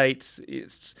go to states.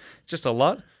 It's just a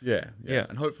lot. Yeah.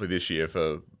 And hopefully this year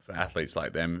for athletes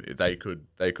like them, they could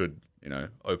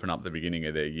open up the beginning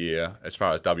of their year. As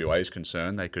far as WA is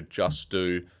concerned, they could just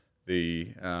do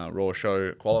the Raw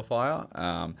Show qualifier,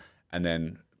 and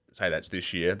then say that's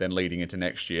this year. Then leading into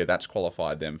next year, that's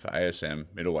qualified them for ASM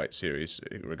middleweight series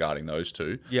regarding those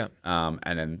two. Yeah.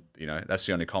 And then that's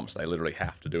the only comps they literally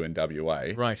have to do in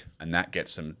WA. Right. And that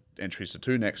gets them entries to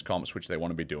 2 next comps, which they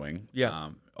want to be doing.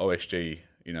 Yeah. OSG.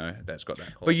 That's got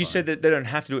that. But you said that they don't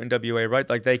have to do it in WA, right?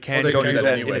 Like they can go do that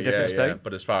anyway, in a different state. Yeah.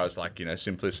 But as far as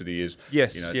simplicity is,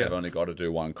 they've only got to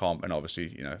do one comp, and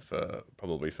obviously,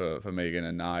 for Megan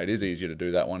and it is easier to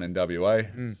do that one in WA,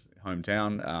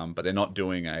 hometown. But they're not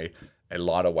doing a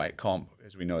lighter weight comp,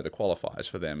 as we know the qualifiers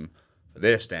for them. For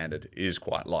their standard is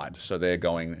quite light, so they're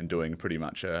going and doing pretty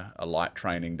much a light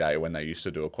training day when they used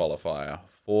to do a qualifier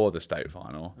for the state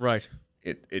final. Right.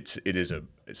 It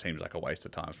seems like a waste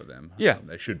of time for them. Yeah.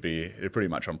 They're pretty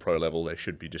much on pro level. They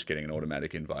should be just getting an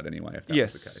automatic invite anyway, if that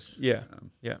was the case.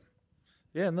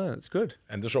 Yeah, no, that's good.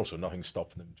 And there's also nothing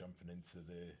stopping them jumping into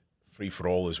the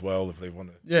free-for-all as well if they want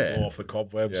to go off the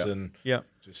cobwebs and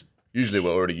just... Usually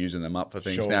we're already using them up for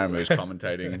things. Narromoo's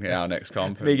commentating our next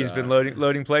comp. Megan's been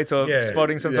loading plates or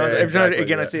spotting sometimes. Every time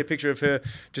again I see a picture of her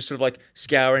just sort of like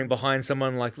scouring behind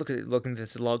someone, like looking at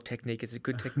this log technique. It's a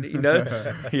good technique,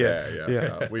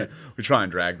 We try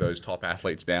and drag those top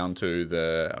athletes down to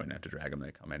the. I don't have to drag them;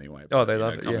 they come anyway. But, they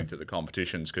love it. Coming to the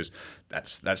competitions because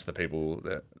that's the people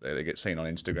that they get seen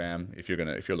on Instagram. If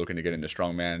you're looking to get into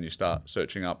strongman and you start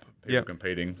searching up people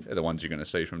competing, they're the ones you're going to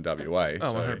see from WA.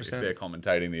 Oh, so 100%. if they're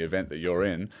commentating the event that you're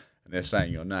in and they're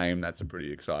saying your name, that's a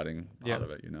pretty exciting part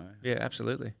of it, Yeah,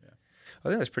 absolutely. I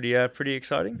think that's pretty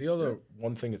exciting. The other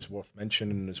one thing that's worth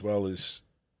mentioning as well is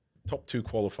top 2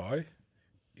 qualify.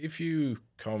 If you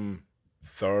come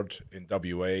third in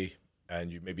WA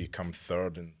and you maybe come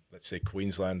third in, let's say,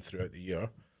 Queensland throughout the year,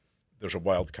 there's a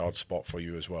wild card spot for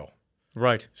you as well.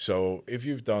 Right. So if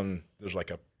you've done, there's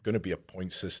like going to be a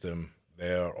point system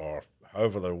there, or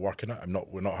however they're working it.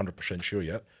 We're not 100% sure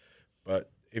yet.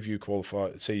 But if you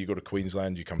qualify, say you go to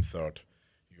Queensland, you come third.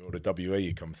 You go to WA,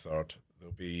 you come third.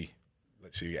 There'll be,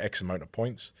 let's say, X amount of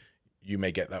points. You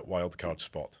may get that wild card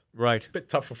spot. Right. A bit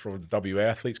tougher for the WA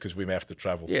athletes because we may have to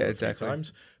travel 2 or 3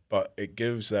 times. But it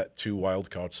gives that 2 wild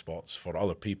card spots for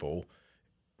other people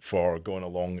for going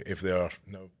along. If they're,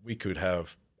 we could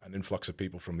have an influx of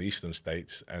people from the eastern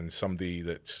states, and somebody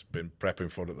that's been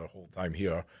prepping for it their whole time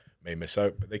here may miss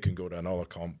out, but they can go to another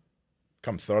comp,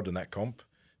 come third in that comp.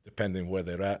 Depending where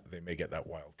they're at, they may get that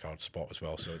wild card spot as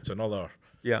well. So it's another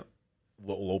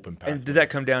little open path. And does that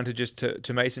come down to just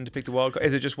to Mason to pick the wild card?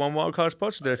 Is it just one wild card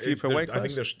spot? So there are a few per weight class? I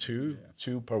think there's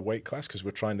two per weight class, because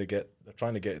they're trying to get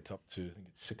it up to, I think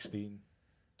it's 16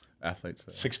 athletes.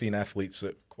 16 athletes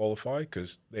that qualify,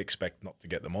 because they expect not to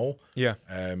get them all. Yeah.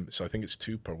 So I think it's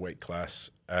 2 per weight class,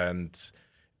 and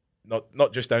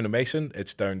not just down to Mason,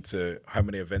 it's down to how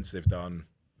many events they've done,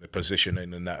 the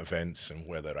positioning in that event, and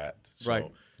where they're at. So,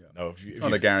 right. No, if it's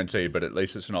not a guarantee, but at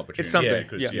least it's an opportunity. It's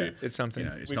something. It's something.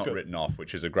 It's not written off,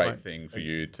 which is a great thing for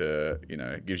you to,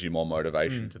 it gives you more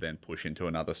motivation to then push into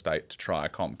another state to try a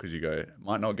comp, because you go, it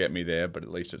might not get me there, but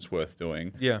at least it's worth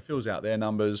doing. Yeah. It fills out their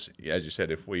numbers. As you said,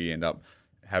 if we end up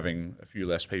having a few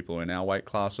less people in our weight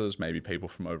classes, maybe people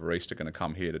from over east are going to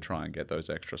come here to try and get those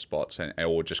extra spots,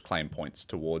 or just claim points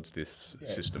towards this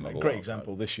system. A great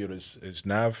example this year is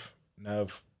Nav.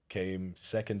 Nav came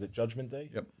second at Judgment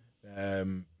Day. Yep.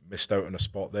 Missed out on a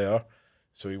spot there,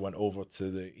 so he went over to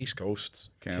the East Coast,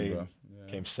 Canberra,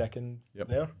 came second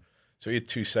there. So he had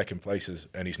 2 second places,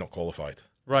 and he's not qualified.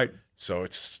 Right. So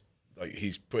it's like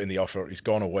he's put in the effort, he's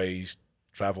gone away, he's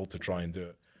travelled to try and do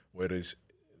it. Whereas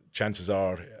chances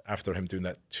are, after him doing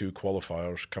that 2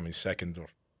 qualifiers, coming second or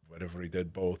whatever he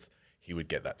did, both, he would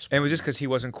get that spot. And it was just because he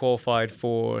wasn't qualified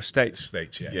for states.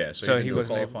 States, yeah. Yeah, so he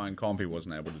wasn't qualifying comp, he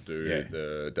wasn't able to do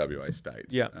the WA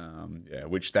states. Yeah.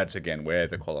 Which that's, again, where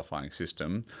the qualifying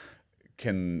system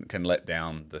can let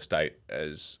down the state,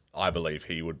 as I believe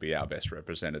he would be our best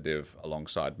representative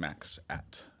alongside Max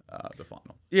at the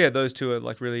final. Yeah, those two are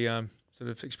like really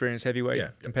sort of experienced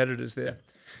heavyweight competitors there.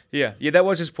 Yeah, that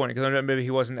was disappointing, because I remember he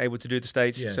wasn't able to do the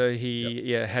states, so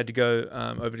he had to go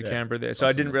over to Canberra there. So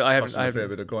I didn't really. I haven't a fair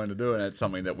bit of coin to do, and it's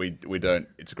something that we don't.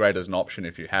 It's great as an option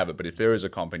if you have it, but if there is a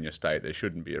comp in your state, there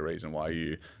shouldn't be a reason why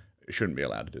you shouldn't be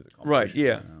allowed to do the competition.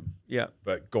 Right. Yeah.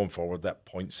 But going forward, that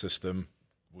point system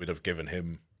would have given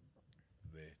him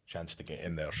the chance to get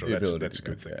in there. So that's a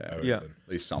good thing. Yeah. At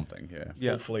least something.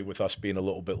 Yeah. Hopefully, with us being a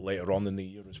little bit later on in the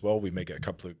year as well, we may get a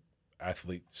couple of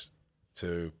athletes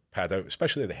to pad out,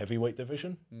 especially the heavyweight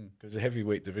division, because the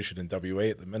heavyweight division in WA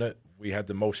at the minute, we had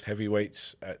the most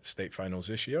heavyweights at state finals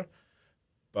this year,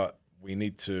 but we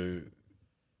need to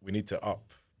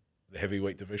up the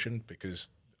heavyweight division, because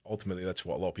ultimately that's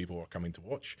what a lot of people are coming to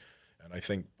watch. And I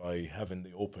think by having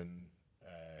the open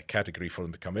category for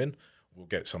them to come in, we'll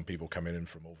get some people coming in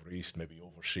from over east, maybe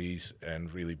overseas,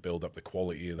 and really build up the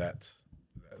quality of that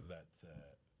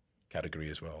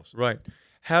category as well. So. Right.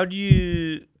 How do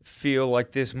you feel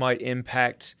like this might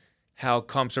impact how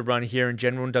comps are run here in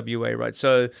general in WA, right?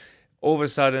 So all of a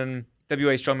sudden,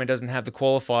 WA Strongman doesn't have the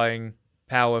qualifying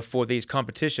power for these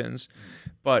competitions,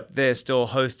 but they're still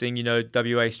hosting,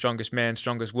 WA Strongest Man,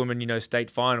 Strongest Woman,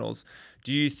 state finals.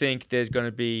 Do you think there's going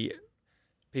to be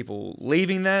people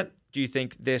leaving that? Do you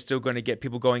think they're still going to get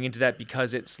people going into that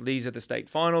because these are the state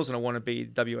finals and I want to be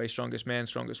WA Strongest Man,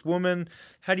 Strongest Woman?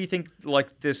 How do you think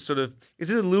this sort of, is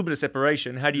this a little bit of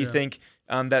separation? How do you think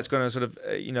that's going to sort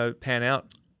of, pan out?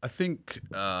 I think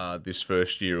this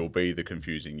first year will be the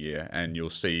confusing year, and you'll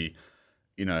see,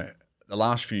 the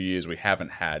last few years we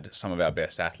haven't had some of our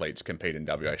best athletes compete in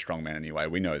WA Strongman anyway.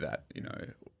 We know that,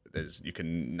 you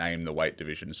can name the weight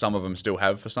divisions. Some of them still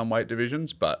have for some weight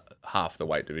divisions, but half the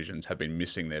weight divisions have been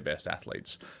missing their best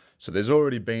athletes. So there's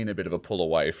already been a bit of a pull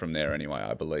away from there anyway,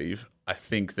 I believe. I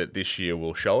think that this year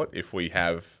will show it. If we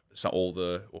have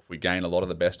if we gain a lot of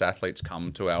the best athletes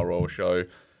come to our Royal Show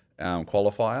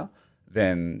qualifier,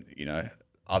 then,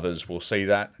 others will see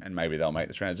that and maybe they'll make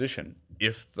the transition.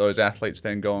 If those athletes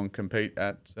then go and compete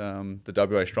at the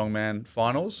WA Strongman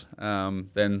finals,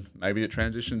 then maybe it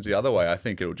transitions the other way. I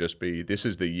think it'll just be, this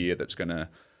is the year that's going to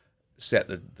set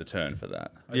the turn for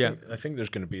that. I think there's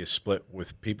going to be a split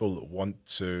with people that want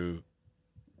to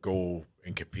go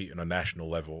and compete on a national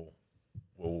level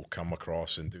will come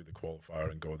across and do the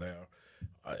qualifier and go there.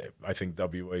 I think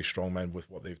WA Strongman, with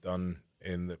what they've done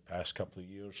in the past couple of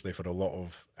years, they've had a lot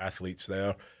of athletes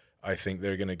there. I think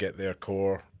they're going to get their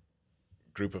core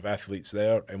group of athletes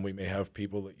there, and we may have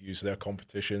people that use their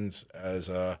competitions as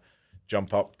a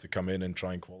jump up to come in and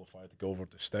try and qualify to go over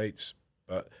to States.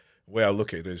 But the way I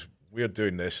look at it is we're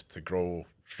doing this to grow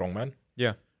Strongman.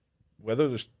 Yeah. Whether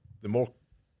there's the more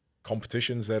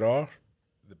competitions there are,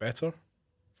 the better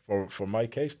for my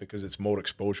case, because it's more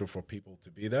exposure for people to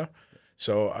be there.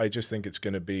 So I just think it's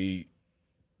going to be,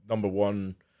 number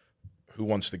one, who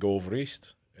wants to go over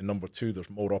East, and number two, there's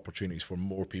more opportunities for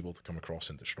more people to come across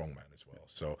into Strongman as well.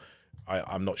 So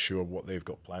I'm not sure what they've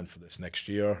got planned for this next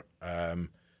year.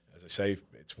 As I say,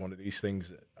 it's one of these things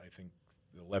that I think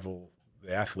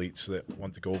the athletes that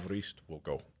want to go over East will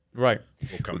go. Right.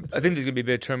 Will come. I think there's going to be a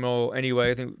bit of turmoil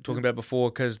anyway. I think talking about it before,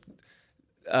 because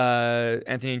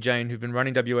Anthony and Jane, who've been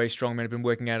running WA Strongman, have been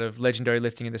working out of Legendary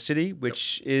Lifting in the city,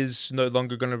 which is no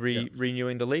longer going to be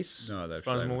renewing the lease. No, they're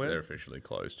officially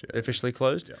closed. Yeah. They're officially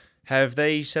closed. Yeah. Have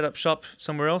they set up shop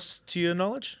somewhere else, to your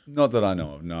knowledge? Not that I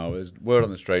know of. No, there's word on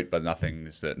the street, but nothing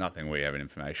we have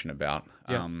information about.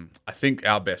 Yeah. I think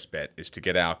our best bet is to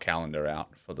get our calendar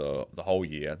out for the whole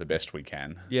year, the best we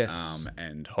can. Yes.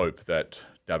 And hope that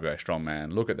WA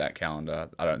Strongman look at that calendar.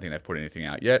 I don't think they've put anything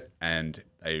out yet, and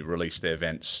they release their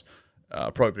events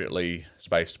appropriately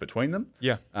spaced between them.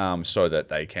 Yeah. So that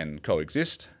they can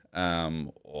coexist,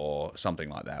 or something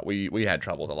like that. We had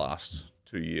trouble the last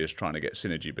 2 years trying to get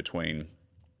synergy between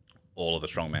all of the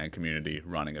Strongman community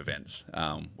running events.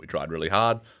 We tried really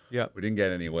hard. Yeah. We didn't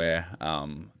get anywhere.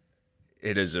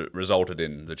 It has resulted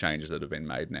in the changes that have been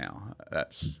made now.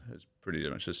 That's pretty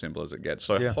much as simple as it gets.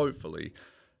 So hopefully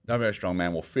WA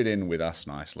Strongman will fit in with us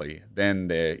nicely. Then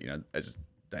they're, as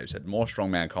Dave said, more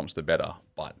Strongman comps the better.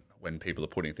 But when people are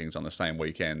putting things on the same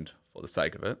weekend for the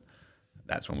sake of it,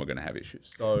 that's when we're going to have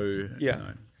issues. So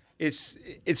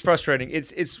it's frustrating.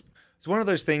 It's one of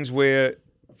those things where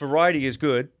variety is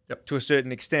good to a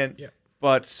certain extent,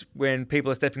 but when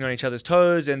people are stepping on each other's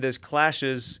toes and there's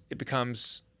clashes, it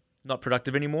becomes not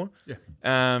productive anymore.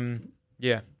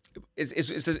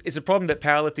 It's a problem that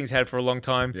powerlifting's had for a long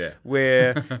time.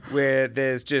 Where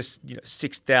there's just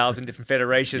 6,000 different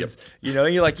federations. And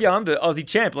you're like, I'm the Aussie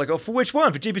champ. Like, for which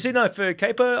one? For GBC? No, for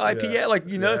CAPA,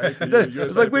 IPL.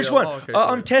 It's like, which one?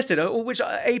 I'm tested. Which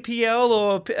APL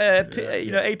or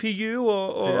APU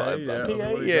or PA?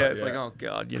 It's like, oh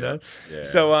god,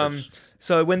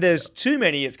 So when there's too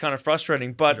many, it's kind of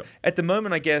frustrating. But at the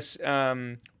moment, I guess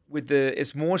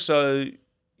it's more so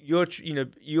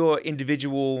your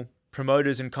individual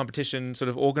promoters and competition sort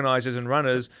of organisers and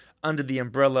runners under the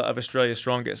umbrella of Australia's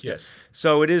Strongest. Yes.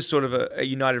 So it is sort of a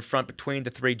united front between the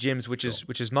three gyms, which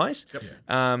is nice.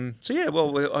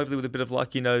 Hopefully with a bit of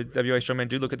luck, WA Strongman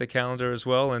do look at the calendar as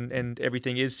well, and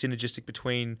everything is synergistic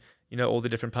between all the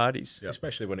different parties.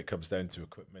 Especially when it comes down to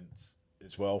equipment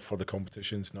as well for the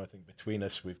competitions. And I think between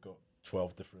us we've got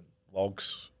 12 different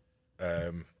logs.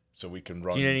 So we can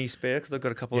run. Do you need any spare? Because I've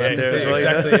got a couple out there as well.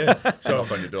 Exactly, So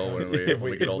knock on your door when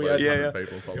we get all those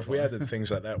people. If we added things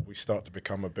like that, we start to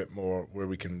become a bit more where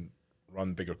we can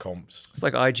run bigger comps. It's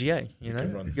like IGA,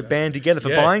 you band together for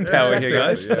buying power here,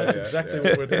 guys. That's exactly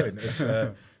what we're doing.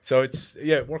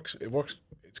 It works. It works.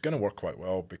 It's going to work quite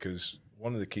well because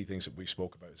one of the key things that we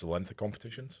spoke about is the length of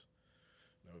competitions.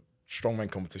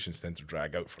 Strongman competitions tend to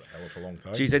drag out for a hell of a long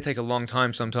time. Geez, they take a long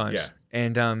time sometimes,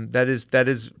 and that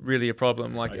is really a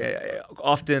problem. Like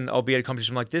often, I'll be at a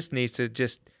competition like this needs to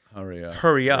just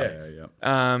hurry up.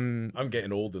 I'm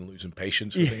getting old and losing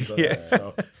patience for things like that.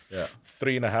 So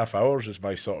 3.5 hours is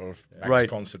my sort of max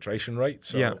concentration rate.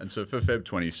 So. And so for Feb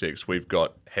 26, we've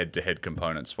got head-to-head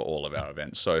components for all of our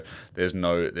events. So there's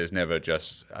never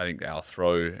just, I think, our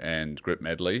throw and grip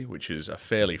medley, which is a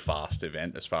fairly fast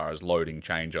event as far as loading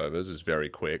changeovers, is very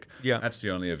quick. That's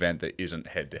the only event that isn't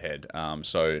head-to-head.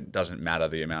 So it doesn't matter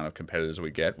the amount of competitors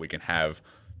we get. We can have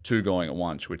 2 going at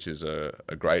once, which is a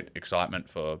great excitement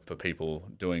for people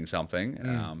doing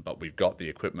something. But we've got the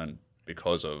equipment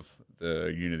because of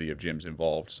the unity of gyms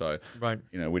involved. So,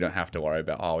 we don't have to worry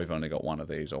about, we've only got one of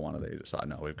these or one of these. It's like,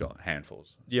 no, we've got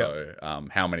handfuls. So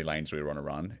how many lanes do we want to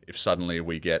run? If suddenly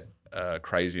we get a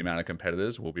crazy amount of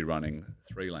competitors, we'll be running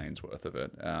 3 lanes worth of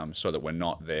it, so that we're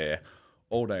not there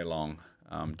all day long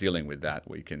dealing with that.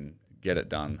 We can get it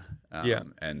done.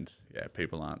 And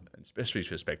people aren't, especially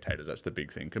for spectators, that's the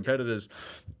big thing. Competitors,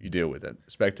 you deal with it.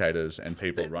 Spectators and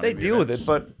people running they deal with it,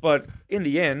 but in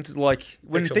the end, like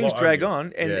when things drag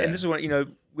on, and this is what,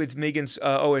 with Megan's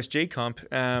OSG comp,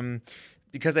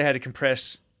 because they had to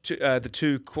compress the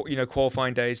two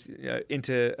qualifying days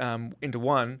into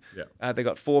one. Yeah. They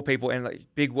got 4 people and like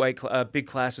big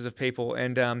classes of people,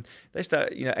 and they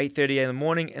start 8:30 in the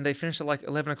morning and they finish at like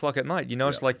 11 o'clock at night.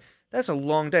 It's like that's a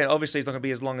long day. Obviously, it's not going to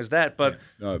be as long as that, but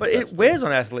but it wears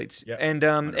on athletes, and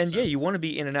you want to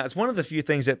be in and out. It's one of the few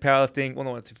things that powerlifting. Well,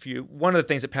 not a few. One of the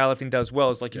things that powerlifting does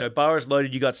well is like bar is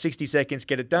loaded. You got 60 seconds,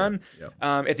 get it done.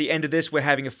 At the end of this, we're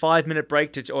having a 5-minute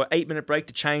break or 8-minute break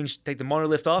to take the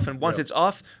monolift off, and once it's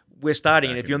off, we're starting.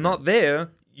 And if you're not there,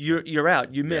 you're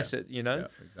out. You miss it. Yeah,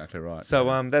 exactly right.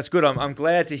 So that's good. I'm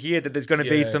glad to hear that there's going to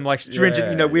be some like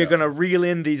stringent. We're going to reel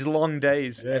in these long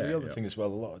days. Yeah, the other thing as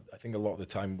well, I think a lot of the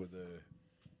time with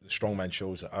the strongman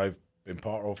shows that I've been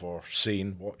part of or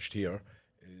watched here,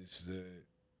 is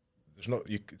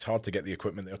it's hard to get the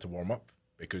equipment there to warm up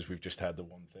because we've just had the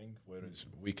one thing. Whereas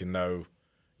you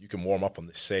can warm up on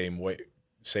the same weight,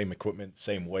 same equipment,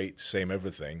 same weight, same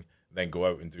everything, then go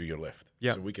out and do your lift.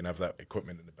 Yeah. So we can have that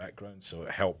equipment in the background, so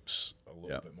it helps a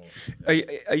little bit more.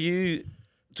 Are you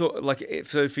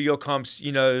so for your comps?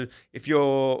 Who's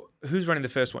running the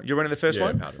first one? You're running the first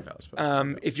one.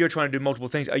 If you're trying to do multiple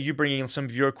things, are you bringing some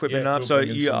of your equipment up? So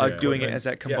you are doing it as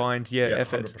that combined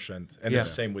effort. 100%. And it's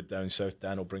the same with down south.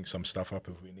 Dan will bring some stuff up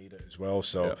if we need it as well.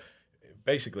 So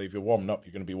basically, if you're warming up,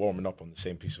 you're going to be warming up on the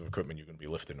same piece of equipment you're going to be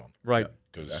lifting on. Right.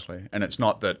 Exactly. And it's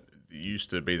not that it used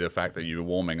to be the fact that you were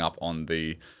warming up on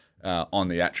the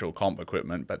actual comp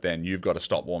equipment, but then you've got to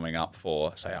stop warming up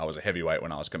for, say, I was a heavyweight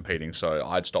when I was competing, so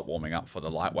I'd stop warming up for the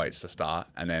lightweights to start,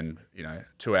 and then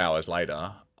 2 hours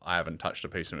later, I haven't touched a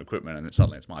piece of equipment, and then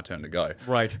suddenly it's my turn to go.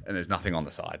 Right. And there's nothing on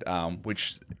the side,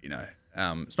 which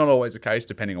it's not always the case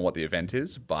depending on what the event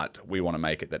is, but we want to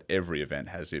make it that every event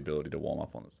has the ability to warm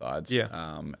up on the sides.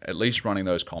 Yeah. At least running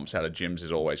those comps out of gyms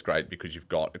is always great because you've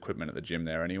got equipment at the gym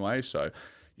there anyway, so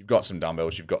you've got some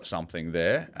dumbbells, you've got something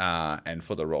there, and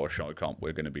for the Raw Show comp,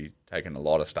 we're going to be taking a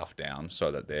lot of stuff down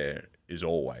so that there is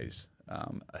always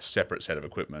a separate set of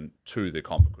equipment to the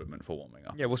comp equipment for warming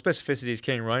up. Yeah, well, specificity is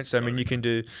king, right? So, I mean, you can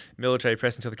do military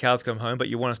press until the cows come home, but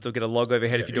you want to still get a log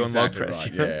overhead if you're doing log press.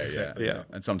 Right. Yeah.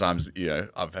 And sometimes,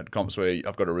 I've had comps where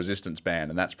I've got a resistance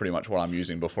band, and that's pretty much what I'm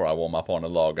using before I warm up on a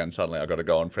log, and suddenly I've got to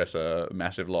go and press a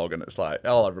massive log, and it's like,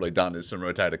 all I've really done is some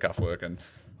rotator cuff work and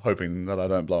hoping that I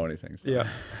don't blow anything. So.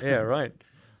 Yeah, right.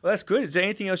 Well, that's good. Is there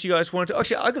anything else you guys wanted to...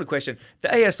 Actually, I got a question.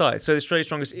 The ASI, so the Australia's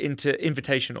Strongest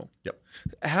Invitational. Yep.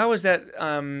 How is that...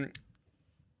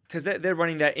 Because they're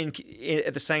running that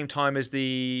at the same time as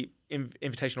the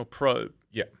Invitational Pro.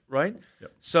 Yeah. Right?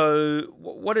 Yep. So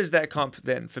what is that comp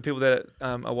then for people that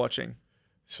are watching?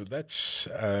 So that's...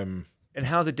 and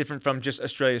how is it different from just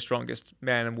Australia's Strongest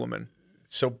Man and Woman?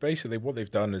 So basically what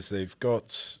they've done is we've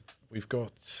got...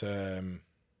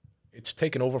 it's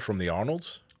taken over from the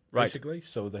Arnolds. Basically,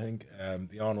 so I think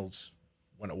the Arnolds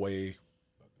went away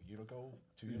a year ago,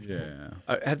 2 years ago.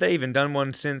 Have they even done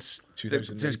one since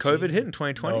COVID hit in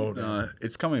 2020? No,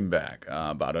 it's coming back,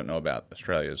 but I don't know about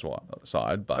Australia's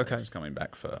side, but it's coming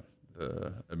back for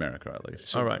America at least.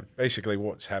 So all right. Basically,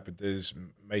 what's happened is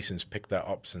Mason's picked that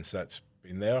up since that's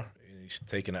been there. He's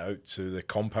taken it out to the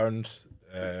compound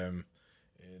in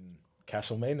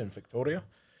Castlemaine in Victoria.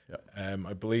 Yeah.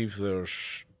 I believe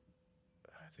there's...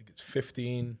 I think it's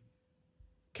 15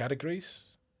 categories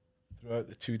throughout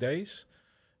the 2 days,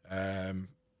 and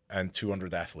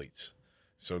 200 athletes.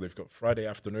 So they've got Friday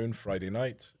afternoon, Friday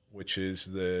night, which is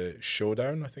the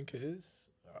showdown, I think it is.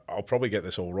 I'll probably get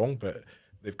this all wrong, but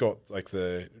they've got like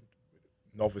the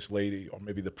novice lady or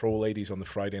maybe the pro ladies on the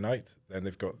Friday night. Then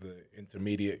they've got the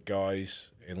intermediate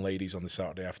guys and ladies on the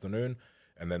Saturday afternoon,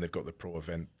 and then they've got the pro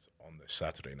event on the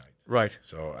Saturday night. Right.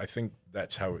 So I think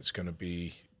that's how it's going to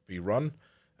be run.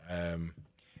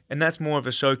 And that's more of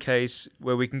a showcase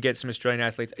where we can get some Australian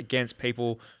athletes against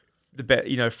people,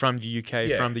 from the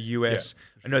UK, from the US.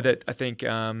 Yeah, I know that I think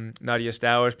Nadia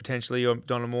Stowers potentially or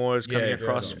Donna Moore is coming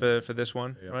across for this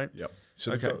one, right? Yep.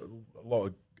 So they've got a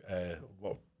lot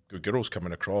of good girls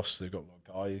coming across. They've got a lot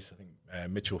of guys. I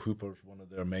think Mitchell Hooper is one of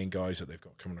their main guys that they've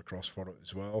got coming across for it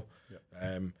as well.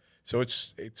 Yep. So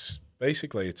it's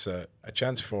basically a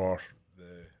chance for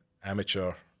the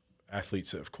amateur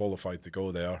athletes that have qualified to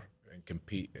go there and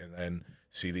compete, and then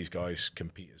see these guys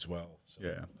compete as well. So,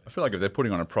 yeah, I feel like if they're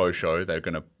putting on a pro show, they're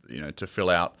going to, to fill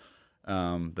out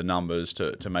the numbers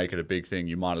to make it a big thing.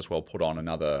 You might as well put on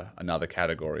another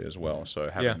category as well. So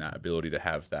having that ability to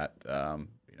have that,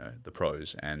 the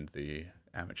pros and the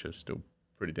amateurs still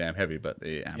pretty damn heavy, but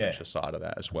the amateur side of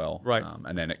that as well. Right.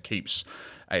 And then it keeps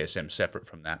ASM separate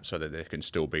from that so that there can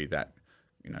still be that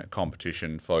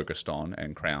competition focused on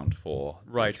and crowned for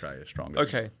Right. Australia's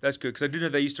strongest. Okay, that's good because I do know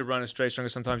they used to run Australia's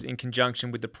Strongest sometimes in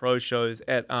conjunction with the pro shows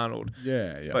at Arnold.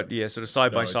 Yeah. But yeah, sort of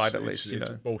side by side at it's, least. It's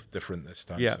both different this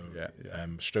time. Yeah. So, Yeah.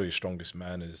 Australia's Strongest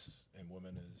Man is in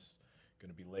women is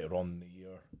going to be later on in the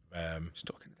year. Just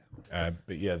talking to that.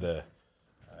 But yeah, the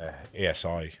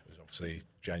ASI was obviously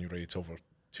January. It's over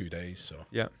 2 days. So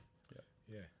Yeah.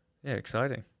 yeah. Yeah,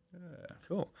 exciting. Yeah.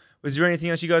 Cool. Was there anything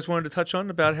else you guys wanted to touch on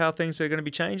about how things are going to be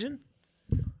changing?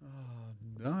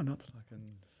 No, not that I can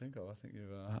think of. I think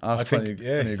you've asked plenty of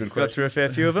good Got questions. through a fair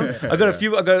few of them. I got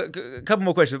a couple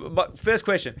more questions. But first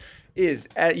question is: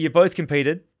 you both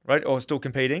competed, right, or still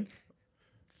competing?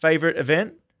 Favorite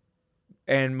event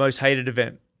and most hated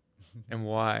event, and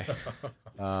why?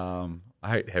 I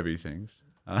hate heavy things.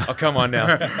 Oh, come on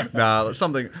now. No,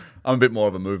 something. I'm a bit more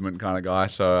of a movement kind of guy,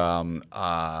 so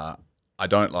I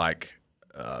don't like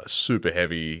super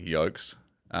heavy yokes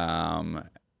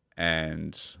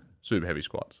and super heavy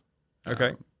squats.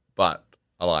 Okay. But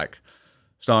I like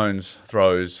stones,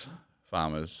 throws,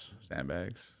 farmers,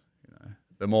 sandbags.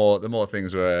 The more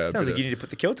things where Sounds like you need to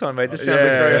put the kilt on, mate. This sounds like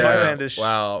very Highlandish.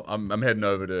 Well, I'm heading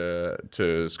over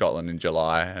to Scotland in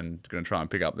July and going to try and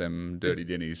pick up them dirty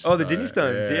dinnies. Oh, the dinny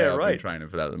stones. Yeah, I've right. been training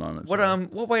for that at the moment.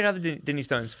 What weight are the dinny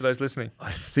stones for those listening?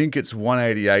 I think it's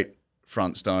 188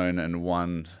 front stone and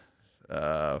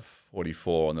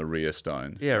 144 on the rear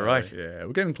stone. Yeah, right. Yeah,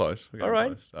 we're getting close. All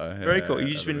right. So, Very cool. You've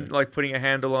just been like putting a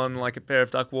handle on like a pair of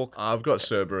duck walk. I've got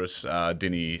Cerberus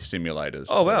dinny simulators.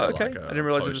 Oh, wow, they're okay. I didn't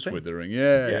realise it was a thing. post-withering.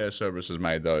 Yeah. Cerberus has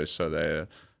made those, so they're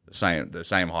the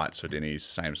same heights for dinnies,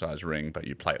 same size ring, but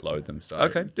you plate load them. So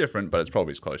Okay. it's different, but it's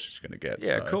probably as close as you're going to get.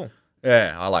 Yeah, so, cool.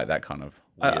 Yeah, I like that kind of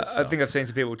weird I stuff. think I've seen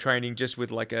some people training just with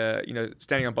like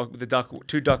standing on with the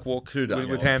two duck walk Two duck with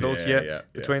walks, handles, yeah,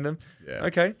 between them. Yeah.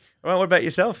 Okay. All right. What about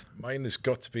yourself? Mine has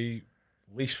got to be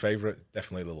least favorite.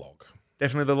 Definitely the log.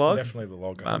 Definitely the log. Definitely the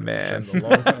log. My man. The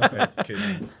log,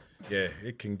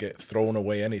 it can get thrown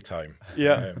away anytime.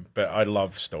 Yeah. But I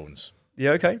love stones.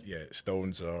 Yeah. Okay. Yeah,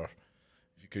 stones are.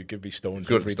 If you could give me stones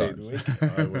Good every day of stones. the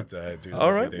week, I would do. Them All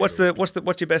every right. day What's of the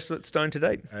what's your best stone to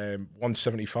date? week.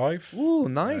 175. Ooh,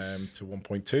 nice. To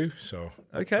 1.2. So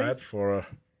not Okay. bad for a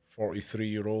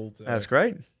 43-year-old. That's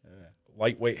great.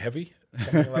 Lightweight heavy,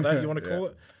 something like that you want to call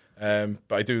it.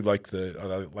 But I do like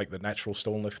the natural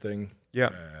stone lifting. Yeah.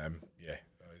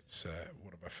 It's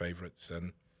one of my favourites,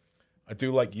 and I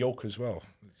do like yoke as well.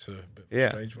 It's a bit of a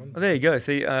strange one. Well, there you go.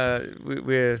 See,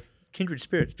 we're kindred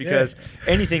spirits because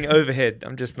anything overhead,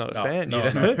 I'm just not a fan. No.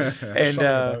 And Something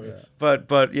about it.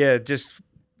 but yeah, just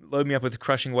load me up with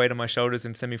crushing weight on my shoulders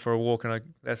and send me for a walk, and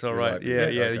that's all right. like Yeah.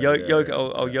 it. Yoke, Okay, yoke. yeah,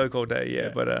 I'll yoke all day. Yeah,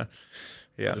 Yeah. but I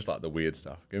yeah. just like the weird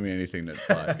stuff. Give me anything that's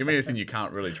like, give me anything you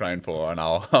can't really train for, and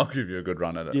I'll give you a good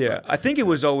run at it. Yeah, But I think it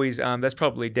was always that's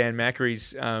probably Dan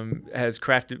Mackery's has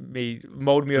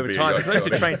molded me over be a time. yoke Because I used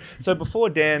to guy. train. So before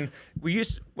Dan, when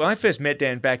I first met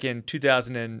Dan back in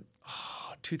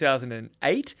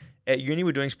 2008 at uni, we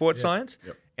were doing sports science,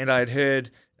 Yep. and I had heard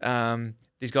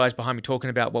these guys behind me talking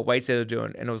about what weights they were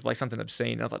doing, and it was like something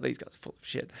obscene. And I was like, these guys are full of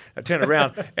shit. I turn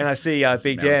around and I see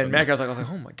Big Dan mountain. Mack. I was like,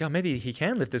 oh my god, maybe he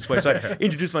can lift this weight. So I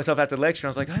introduced myself after the lecture. And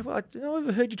I was like, hey, well, I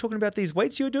heard you talking about these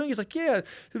weights you were doing. He's like, yeah, a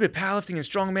little bit of powerlifting and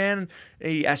strongman. And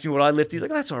he asked me what I lift. He's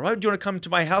like, oh, that's all right. Do you want to come to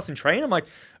my house and train? I'm like,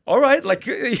 all right. Like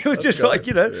he was just go. like,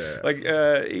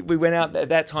 Yeah. we went out at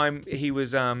that time. He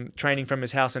was training from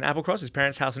his house in Applecross, his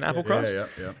parents' house in Applecross.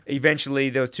 Yeah.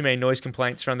 Eventually, there was too many noise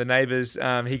complaints from the neighbours.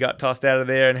 He got tossed out of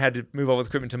there and had to move all his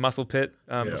equipment to Muscle Pit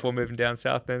before moving down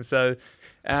south. Then, so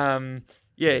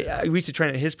we used to train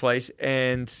at his place,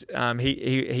 and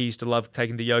he used to love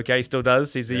taking the yoke. He still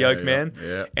does. He's a yoke man.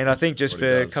 Yeah. And I think just What for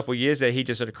he a does. couple of years there, he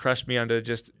just sort of crushed me under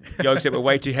just yokes that were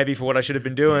way too heavy for what I should have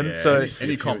been doing. Yeah, So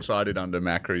any comps I did under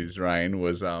Mackery's reign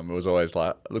was always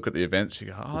like, look at the events, you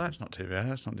go, oh, that's not too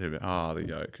bad, oh, the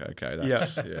yoke, okay,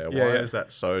 that's why is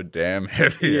that so damn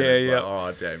heavy? Yeah, And it's yeah.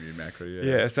 like, oh, damn you, Mackery.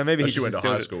 Yeah, so maybe he Actually just went to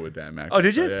high instilled it. school with Dan Mackery. Oh,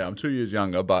 did you? So, yeah, I'm 2 years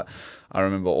younger, but I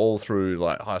remember all through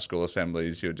like high school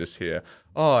assemblies, you would just hear,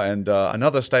 oh, and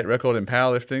another state record in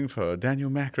powerlifting for Daniel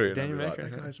Mackery. And Daniel I'd be like, Mackery,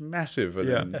 that yeah. guy's massive. And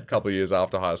Yeah. then a couple of years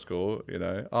after high school,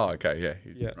 oh, okay,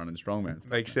 he's Yeah. running strongman. stuff.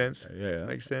 makes sense. Yeah.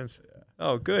 Makes sense.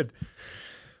 Oh, good.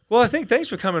 Well, I think thanks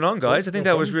for coming on, guys. I think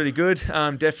that was really good.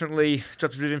 Definitely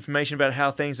dropped a bit of information about how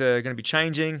things are going to be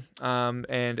changing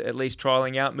and at least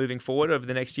trialing out moving forward over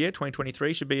the next year.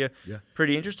 2023 should be a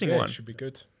pretty interesting Yeah, one. it should be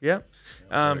good. Yeah.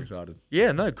 Very excited.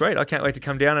 Yeah, no, great. I can't wait to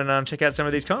come down and check out some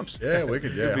of these comps. Yeah, we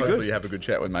could. Yeah, be hopefully good. you have a good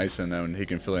chat with Mason and he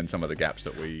can fill in some of the gaps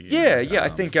that we. I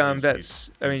think he's-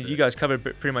 that's. I mean, he's you guys covered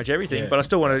pretty much everything, Yeah. but I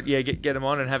still want to get him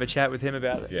on and have a chat with him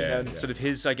about it. Yeah, and yeah. sort of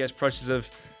his, I guess, process of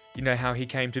how he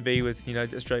came to be with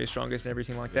Australia's Strongest and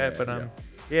everything like that.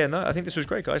 Yeah, But I think this was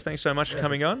great, guys. Thanks so much for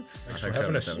coming on. Thanks for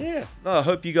having us. Yeah, no, I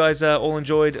hope you guys all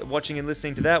enjoyed watching and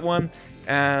listening to that one.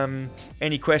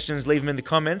 Any questions, leave them in the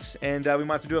comments, and we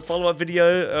might have to do a follow-up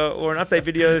video or an update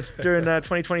video during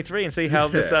 2023 and see how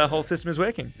this whole system is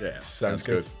working. Yeah, Sounds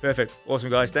good. Perfect. Awesome,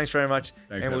 guys. Thanks very much,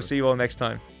 and we'll see you all next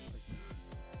time.